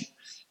multiplication.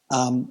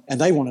 And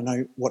they want to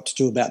know what to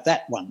do about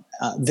that one.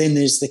 Then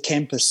there's the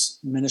campus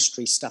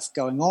ministry stuff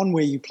going on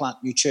where you plant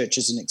new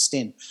churches and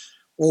extend,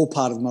 all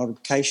part of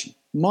multiplication.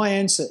 My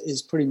answer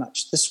is pretty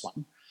much this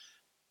one.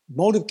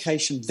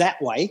 Multiplication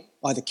that way,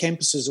 either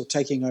campuses or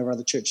taking over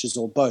other churches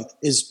or both,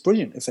 is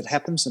brilliant if it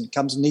happens and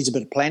comes and needs a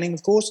bit of planning,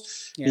 of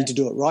course. You need to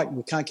do it right.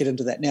 We can't get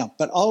into that now.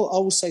 But I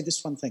will say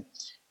this one thing.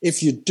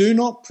 If you do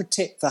not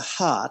protect the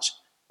heart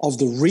of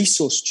the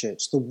resource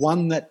church, the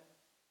one that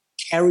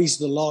carries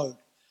the load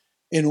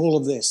in all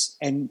of this,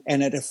 and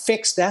it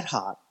affects that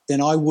heart,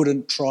 then I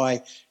wouldn't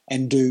try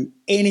and do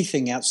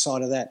anything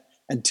outside of that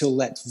until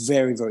that's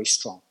very, very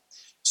strong.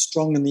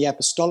 Strong in the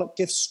apostolic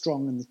gifts,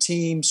 strong in the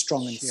team,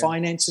 strong in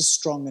finances,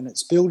 strong in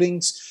its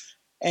buildings.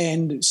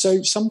 And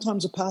so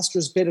sometimes a pastor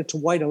is better to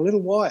wait a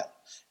little while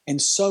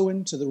and sow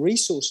into the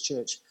resource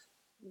church.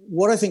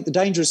 What I think the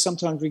danger is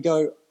sometimes we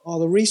go, oh,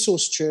 the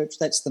resource church,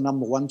 that's the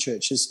number one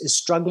church, is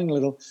struggling a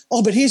little.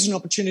 Oh, but here's an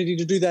opportunity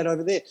to do that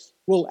over there.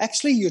 Well,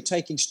 actually, you're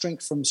taking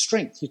strength from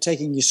strength. You're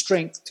taking your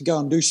strength to go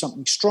and do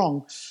something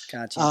strong.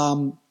 Gotcha.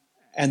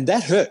 And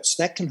that hurts.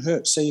 That can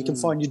hurt. So you can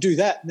find you do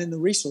that, and then the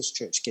resource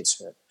church gets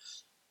hurt.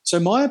 So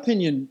my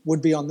opinion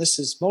would be on this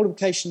is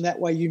multiplication that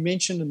way you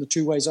mentioned and the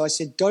two ways I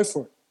said, go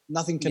for it.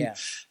 Nothing can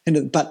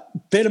hinder.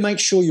 But better make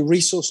sure your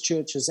resource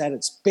church is at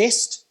its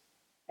best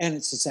and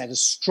it's at its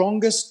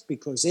strongest,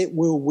 because it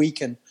will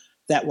weaken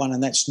that one,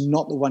 and that's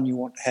not the one you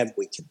want to have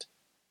weakened.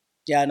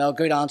 Yeah, no,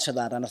 good answer to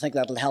that. And I think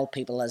that'll help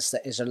people as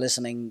they're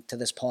listening to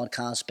this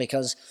podcast,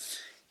 because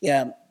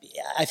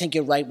I think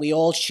you're right. We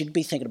all should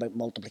be thinking about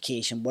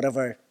multiplication,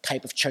 whatever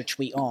type of church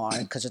we are,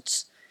 because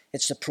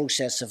it's the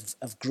process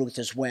of growth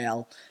as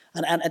well.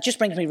 And it just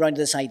brings me around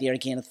to this idea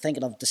again of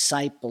thinking of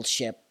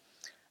discipleship.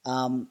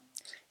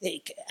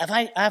 If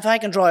I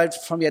can draw out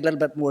from you a little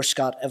bit more,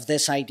 Scott, of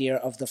this idea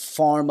of the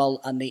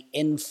formal and the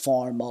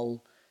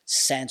informal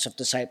sense of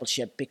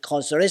discipleship,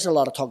 because there is a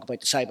lot of talk about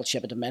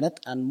discipleship at the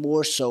minute, and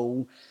more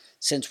so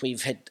since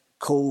we've hit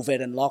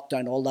COVID and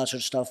lockdown, all that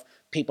sort of stuff.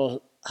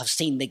 People have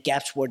seen the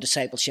gaps where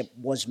discipleship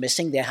was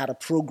missing. They had a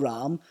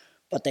program,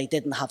 but they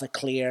didn't have a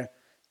clear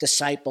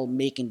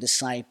disciple-making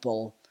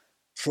disciple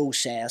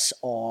process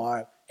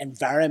or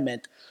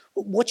environment.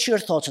 What's your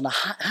thoughts on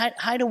that?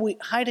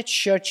 How do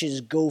churches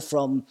go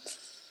from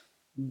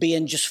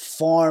being just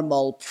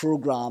formal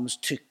programs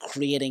to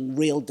creating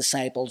real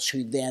disciples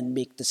who then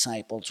make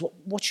disciples?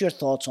 What's your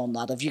thoughts on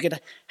that? If you could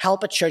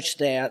help a church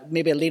there,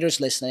 maybe a leader's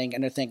listening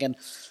and they're thinking,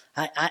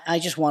 I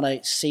just want to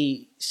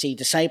see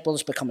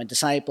disciples becoming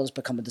disciples,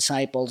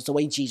 the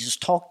way Jesus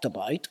talked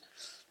about.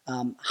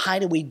 How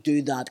do we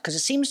do that? Because it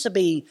seems to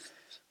be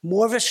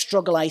more of a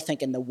struggle, I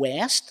think, in the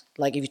West.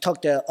 Like if you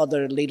talk to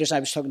other leaders, I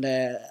was talking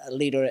to a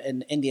leader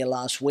in India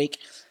last week,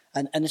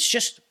 and it's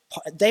just,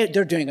 they're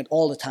doing it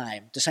all the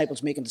time.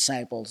 Disciples making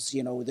disciples,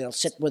 they'll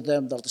sit with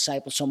them, they'll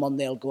disciple someone,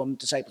 they'll go and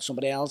disciple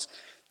somebody else.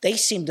 They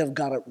seem to have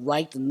got it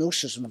right in those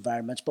sorts of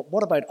environments. But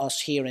what about us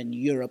here in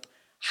Europe?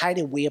 How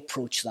do we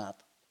approach that?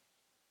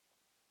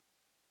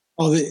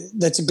 Oh,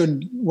 that's a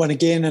good one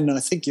again, and I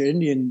think your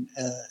Indian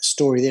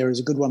story there is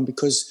a good one,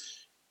 because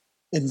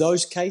in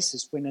those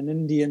cases, when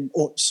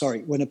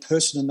a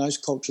person in those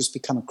cultures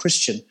become a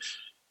Christian,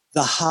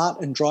 the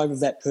heart and drive of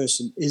that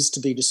person is to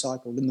be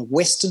discipled. In the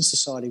Western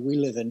society we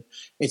live in,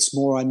 it's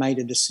more, I made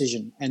a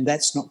decision, and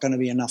that's not going to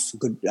be enough for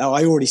good.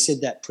 I already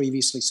said that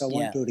previously, so I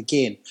won't do it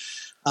again.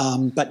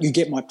 But you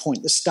get my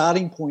point. The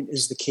starting point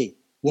is the key.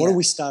 What are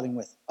we starting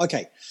with?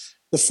 Okay,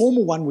 the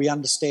formal one we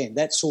understand.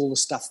 That's all the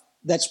stuff.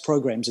 That's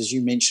programs, as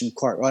you mentioned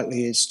quite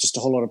rightly. It's just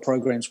a whole lot of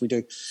programs we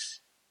do,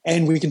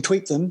 and we can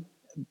tweak them.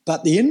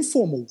 But the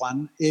informal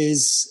one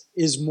is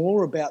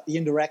more about the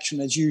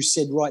interaction, as you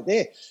said right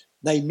there.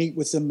 They meet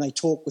with them, they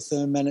talk with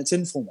them, and it's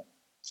informal.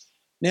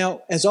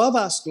 Now, as I've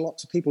asked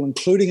lots of people,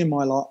 including in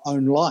my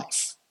own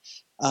life,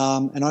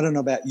 and I don't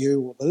know about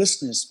you or the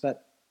listeners,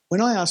 but when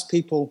I ask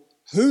people,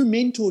 who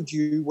mentored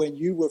you when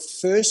you were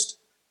first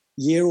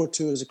year or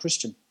two as a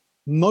Christian,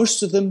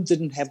 most of them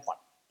didn't have one.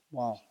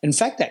 Wow. In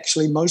fact,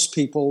 actually, most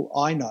people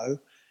I know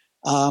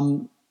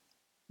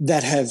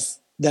that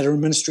are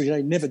in ministry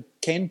today never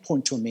can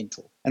point to a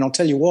mentor. And I'll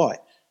tell you why,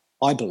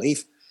 I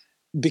believe,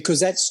 because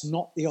that's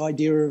not the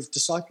idea of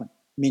discipling,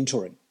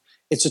 mentoring.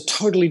 It's a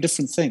totally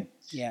different thing.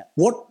 Yeah.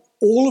 What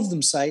all of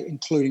them say,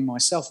 including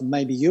myself and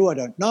maybe you, I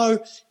don't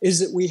know, is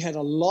that we had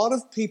a lot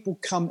of people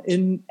come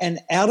in and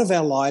out of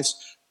our lives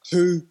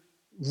who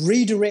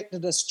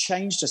redirected us,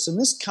 changed us. And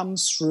this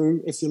comes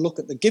through, if you look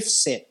at the gift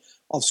set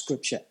of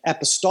Scripture,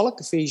 apostolic,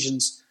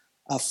 Ephesians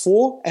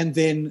 4, and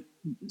then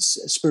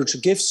spiritual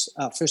gifts,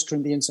 1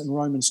 Corinthians and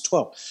Romans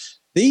 12.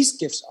 These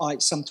gifts,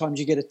 sometimes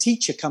you get a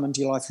teacher come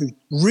into your life who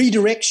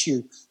redirects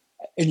you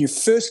in your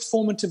first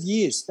formative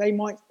years. They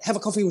might have a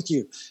coffee with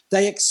you.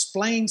 They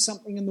explain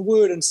something in the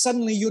Word, and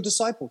suddenly you're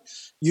discipled.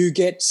 You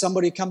get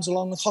somebody who comes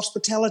along with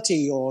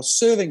hospitality or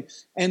serving,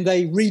 and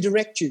they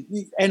redirect you.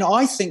 And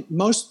I think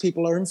most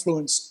people are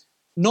influenced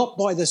not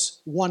by this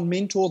one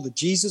mentor, the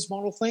Jesus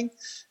model thing.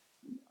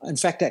 In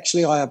fact,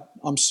 actually, I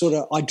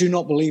do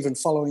not believe in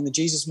following the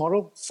Jesus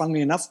model.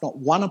 Funnily enough, not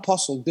one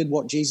apostle did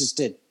what Jesus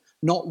did.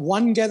 Not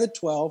one gathered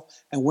 12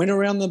 and went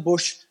around the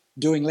bush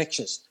doing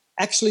lectures.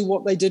 Actually,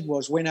 what they did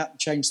was went out and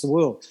changed the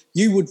world.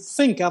 You would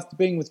think after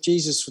being with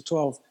Jesus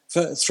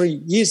for 3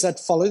 years, they'd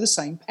follow the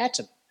same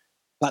pattern,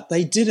 but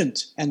they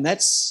didn't, and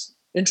that's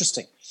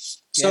interesting.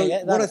 So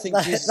what I think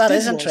that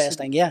is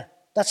interesting.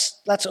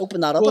 Let's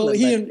open that up a little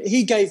bit.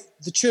 He gave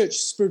the church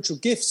spiritual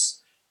gifts.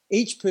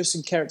 Each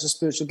person carries a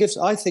spiritual gift.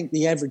 I think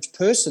the average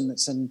person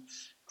that's in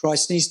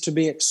Christ needs to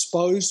be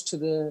exposed to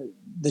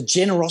the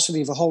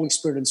generosity of the Holy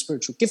Spirit and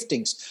spiritual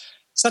giftings,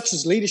 such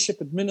as leadership,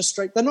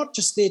 administrate. They're not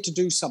just there to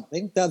do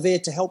something. They're there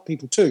to help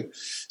people too.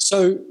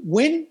 So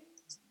when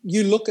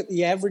you look at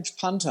the average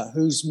punter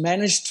who's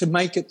managed to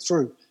make it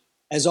through,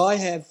 as I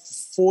have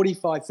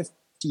 45, 50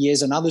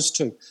 years and others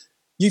too,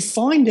 you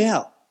find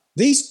out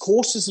these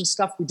courses and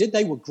stuff we did,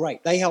 they were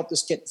great. They helped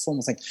us get the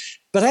formal thing.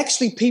 But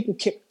actually people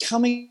kept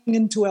coming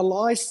into our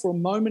lives for a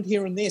moment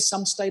here and there.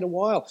 Some stayed a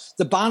while.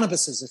 The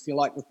Barnabases, if you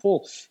like, with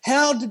Paul.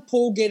 How did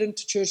Paul get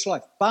into church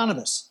life?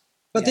 Barnabas.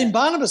 But then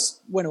Barnabas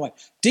went away.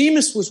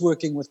 Demas was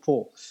working with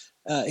Paul.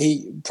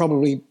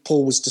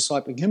 Paul was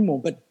discipling him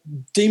more, but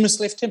Demas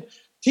left him.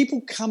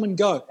 People come and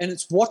go, and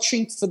it's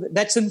watching for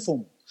that's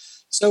informal.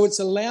 So it's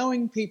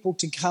allowing people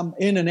to come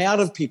in and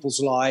out of people's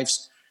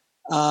lives,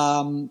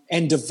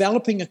 and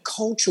developing a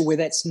culture where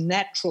that's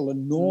natural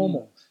and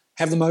normal.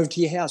 Have them over to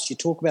your house. You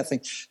talk about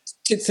things.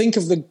 Think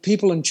of the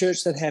people in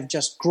church that have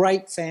just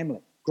great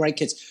family, great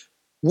kids.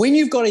 When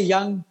you've got a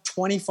young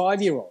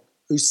 25-year-old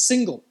who's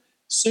single,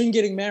 soon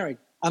getting married,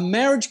 a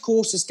marriage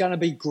course is going to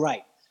be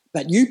great.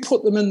 But you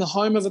put them in the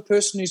home of a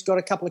person who's got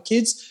a couple of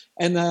kids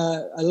and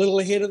a little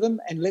ahead of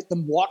them and let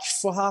them watch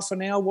for half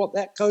an hour what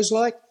that goes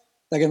like,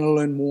 they're going to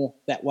learn more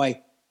that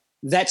way.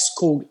 That's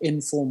called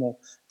informal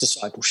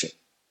discipleship.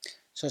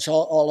 So it's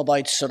all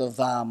about sort of,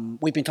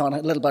 we've been talking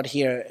a little bit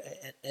here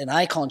in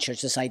Icon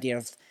Church, this idea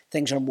of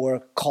things are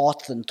more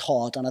caught than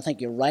taught, and I think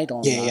you're right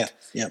on that.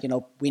 Yeah. You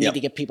know, we need to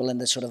get people in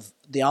the sort of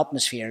the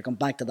atmosphere, going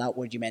back to that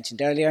word you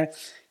mentioned earlier,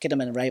 get them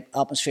in the right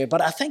atmosphere.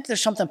 But I think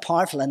there's something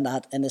powerful in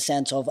that, in the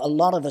sense of a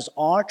lot of us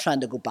are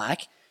trying to go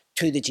back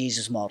to the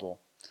Jesus model,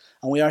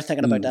 and we are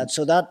thinking about that.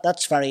 So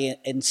that's very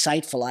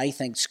insightful, I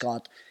think,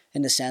 Scott,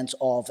 in the sense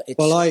of it's,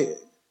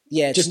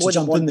 it's just more to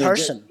than jump one in there,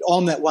 person.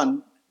 On that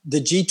one, the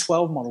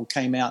G12 model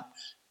came out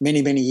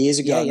many, many years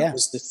ago. And it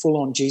was the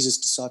full-on Jesus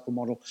disciple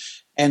model.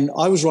 And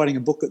I was writing a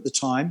book at the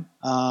time,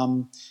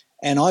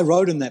 and I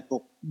wrote in that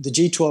book, the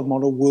G12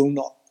 model will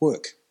not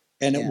work.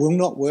 And it will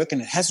not work,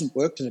 and it hasn't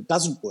worked, and it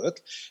doesn't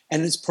work.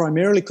 And it's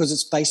primarily because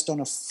it's based on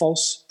a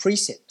false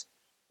precept.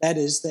 That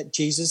is that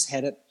Jesus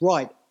had it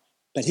right.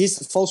 But here's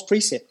the false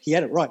precept. He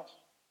had it right.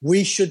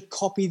 We should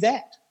copy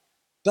that.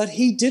 But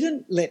he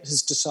didn't let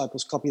his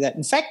disciples copy that.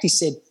 In fact, he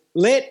said,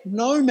 let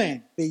no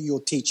man be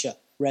your teacher,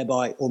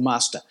 rabbi, or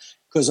master,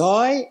 because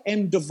I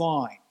am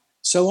divine.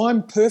 So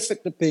I'm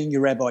perfect at being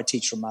your rabbi,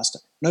 teacher, or master.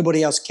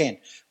 Nobody else can.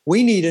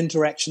 We need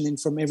interaction then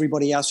from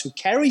everybody else who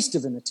carries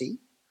divinity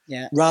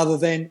rather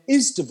than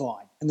is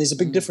divine. And there's a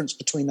big difference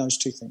between those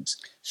two things.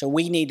 So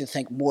we need to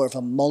think more of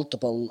a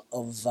multiple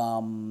of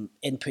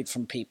input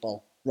from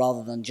people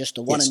rather than just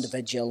the one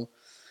individual.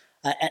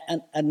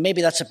 And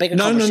maybe that's a bigger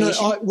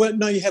conversation.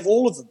 No, you have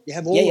all of them. You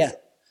have all of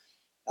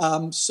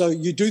them. So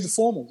you do the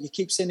formal. You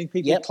keep sending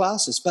people to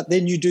classes, but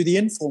then you do the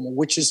informal,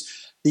 which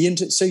is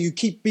so you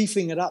keep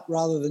beefing it up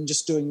rather than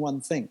just doing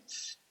one thing.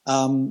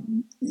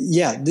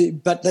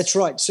 But that's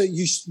right. So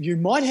you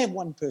might have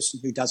one person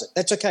who does it.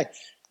 That's okay.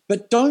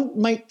 But don't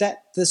make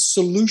that the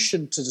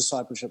solution to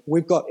discipleship.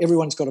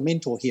 Everyone's got a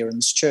mentor here in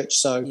this church,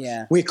 so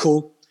we're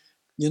cool.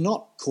 You're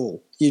not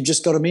cool. You've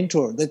just got a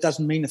mentor. That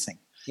doesn't mean a thing.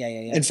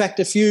 In fact,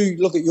 if you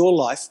look at your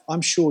life,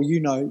 I'm sure you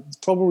know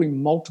probably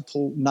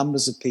multiple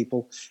numbers of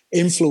people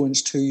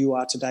influenced who you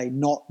are today,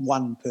 not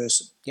one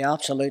person. Yeah,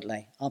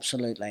 absolutely.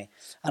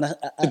 And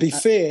to be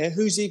fair,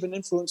 who's even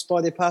influenced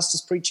by their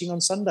pastors preaching on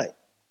Sunday?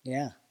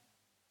 Yeah.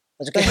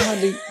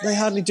 They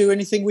hardly do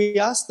anything we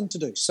ask them to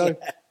do. So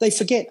they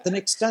forget the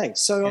next day.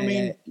 So, I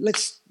mean,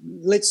 let's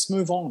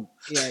move on.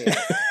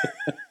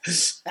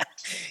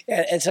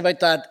 It's about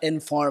that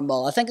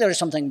informal. I think there is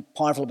something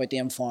powerful about the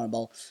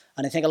informal,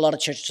 and I think a lot of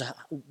churches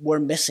were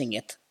missing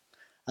it.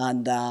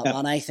 And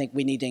I think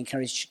we need to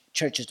encourage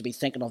churches to be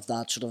thinking of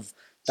that, sort of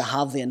to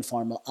have the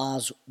informal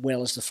as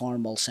well as the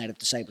formal side of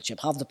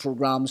discipleship. Have the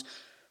programs,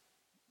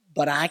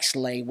 but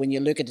actually, when you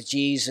look at the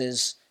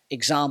Jesus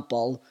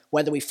example,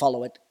 whether we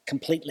follow it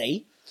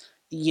completely,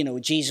 you know,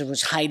 Jesus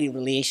was highly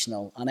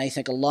relational, and I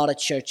think a lot of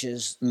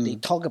churches they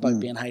talk about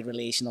being highly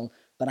relational,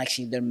 but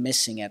actually they're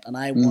missing it. And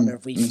I wonder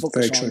if we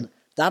focus on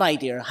that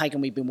idea, how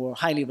can we be more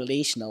highly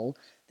relational?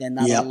 Then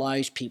that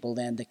allows people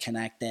then to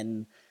connect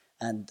in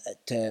and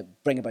to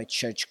bring about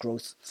church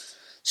growth.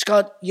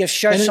 Scott, you've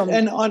shared some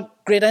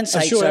great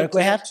insights. Sure, go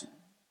ahead.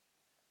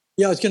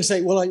 Yeah, I was going to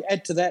say, well, I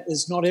add to that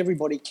is not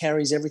everybody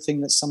carries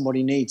everything that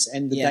somebody needs,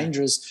 and the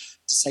danger is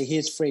to say,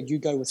 here's Fred, you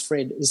go with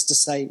Fred, is to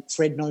say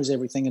Fred knows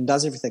everything and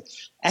does everything.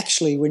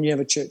 Actually, when you have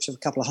a church of a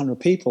couple of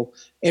hundred people,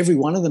 every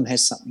one of them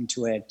has something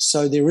to add.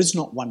 So there is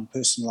not one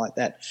person like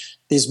that.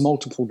 There's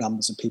multiple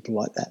numbers of people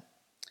like that.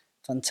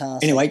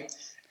 Fantastic. Anyway,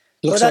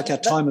 looks like our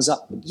time is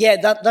up. Yeah,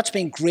 that's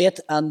been great,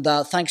 and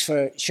thanks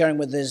for sharing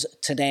with us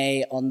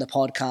today on the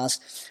podcast.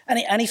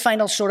 Any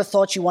final sort of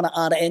thoughts you want to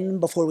add in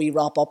before we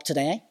wrap up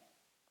today?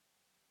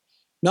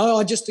 No,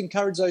 I just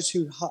encourage those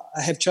who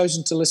have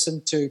chosen to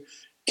listen to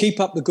keep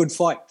up the good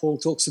fight. Paul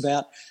talks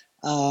about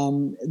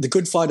the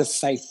good fight of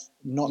faith,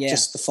 not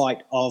just the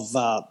fight of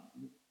those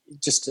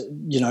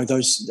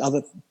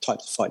other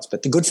types of fights,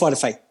 but the good fight of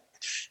faith.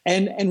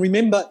 And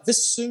remember,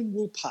 this soon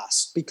will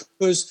pass,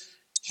 because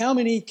how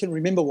many can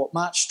remember what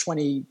March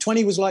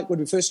 2020 was like when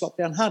we first locked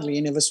down? Hardly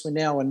any of us were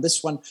now in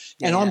this one.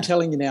 And I'm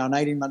telling you now, in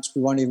 18 months,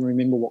 we won't even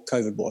remember what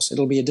COVID was.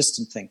 It'll be a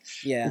distant thing.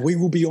 Yeah. We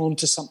will be on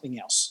to something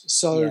else.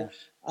 So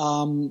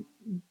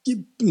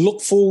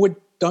look forward.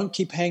 Don't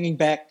keep hanging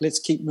back. Let's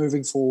keep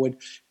moving forward.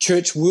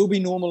 Church will be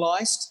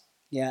normalized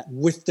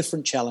with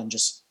different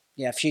challenges.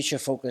 Yeah, future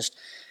focused.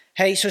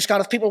 Hey, so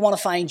Scott, if people want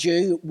to find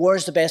you,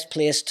 where's the best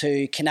place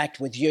to connect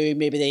with you?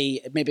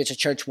 Maybe it's a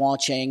church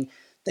watching.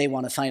 They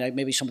want to find out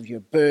maybe some of your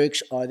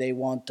books, or they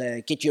want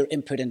to get your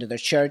input into their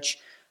church.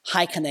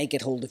 How can they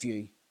get hold of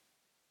you?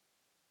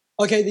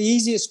 Okay, the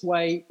easiest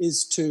way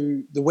is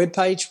to the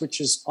webpage,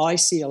 which is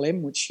ICLM,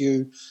 which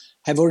you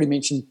have already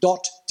mentioned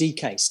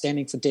 .dk,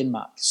 standing for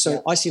Denmark.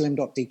 So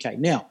ICLM.dk.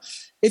 Now,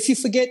 if you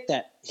forget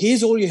that,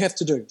 here's all you have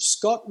to do.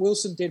 Scott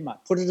Wilson,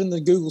 Denmark. Put it in the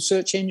Google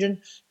search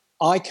engine.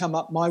 My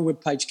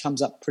webpage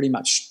comes up pretty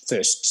much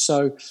first.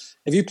 So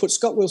if you put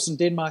Scott Wilson,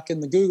 Denmark in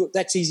the Google,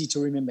 that's easy to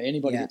remember.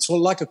 Anybody, it's sort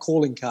of like a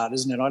calling card,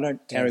 isn't it? I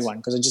don't carry one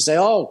because I just say,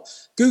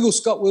 Google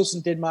Scott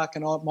Wilson, Denmark,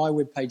 and my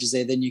webpage is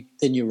there,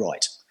 then you're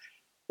right.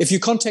 If you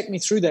contact me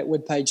through that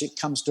webpage, it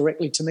comes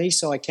directly to me,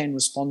 so I can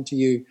respond to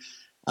you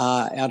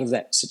out of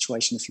that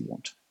situation if you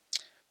want.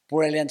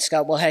 Brilliant,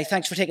 Scott. Well, hey,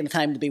 thanks for taking the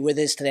time to be with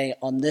us today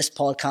on this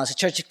podcast, the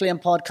Church Exclaim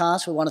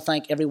podcast. We want to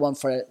thank everyone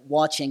for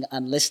watching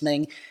and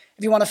listening.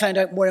 If you want to find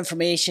out more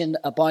information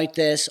about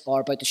this or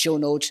about the show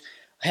notes,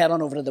 head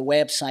on over to the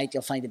website.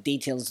 You'll find the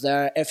details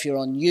there. If you're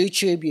on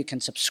YouTube, you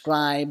can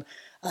subscribe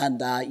and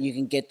you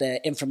can get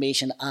the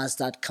information as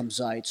that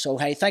comes out. So,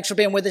 hey, thanks for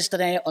being with us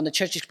today on the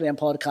Church Exclaim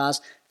podcast.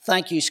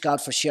 Thank you,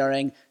 Scott, for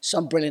sharing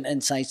some brilliant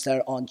insights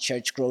there on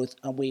church growth.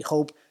 And we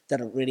hope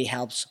that it really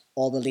helps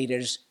all the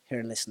leaders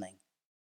here listening.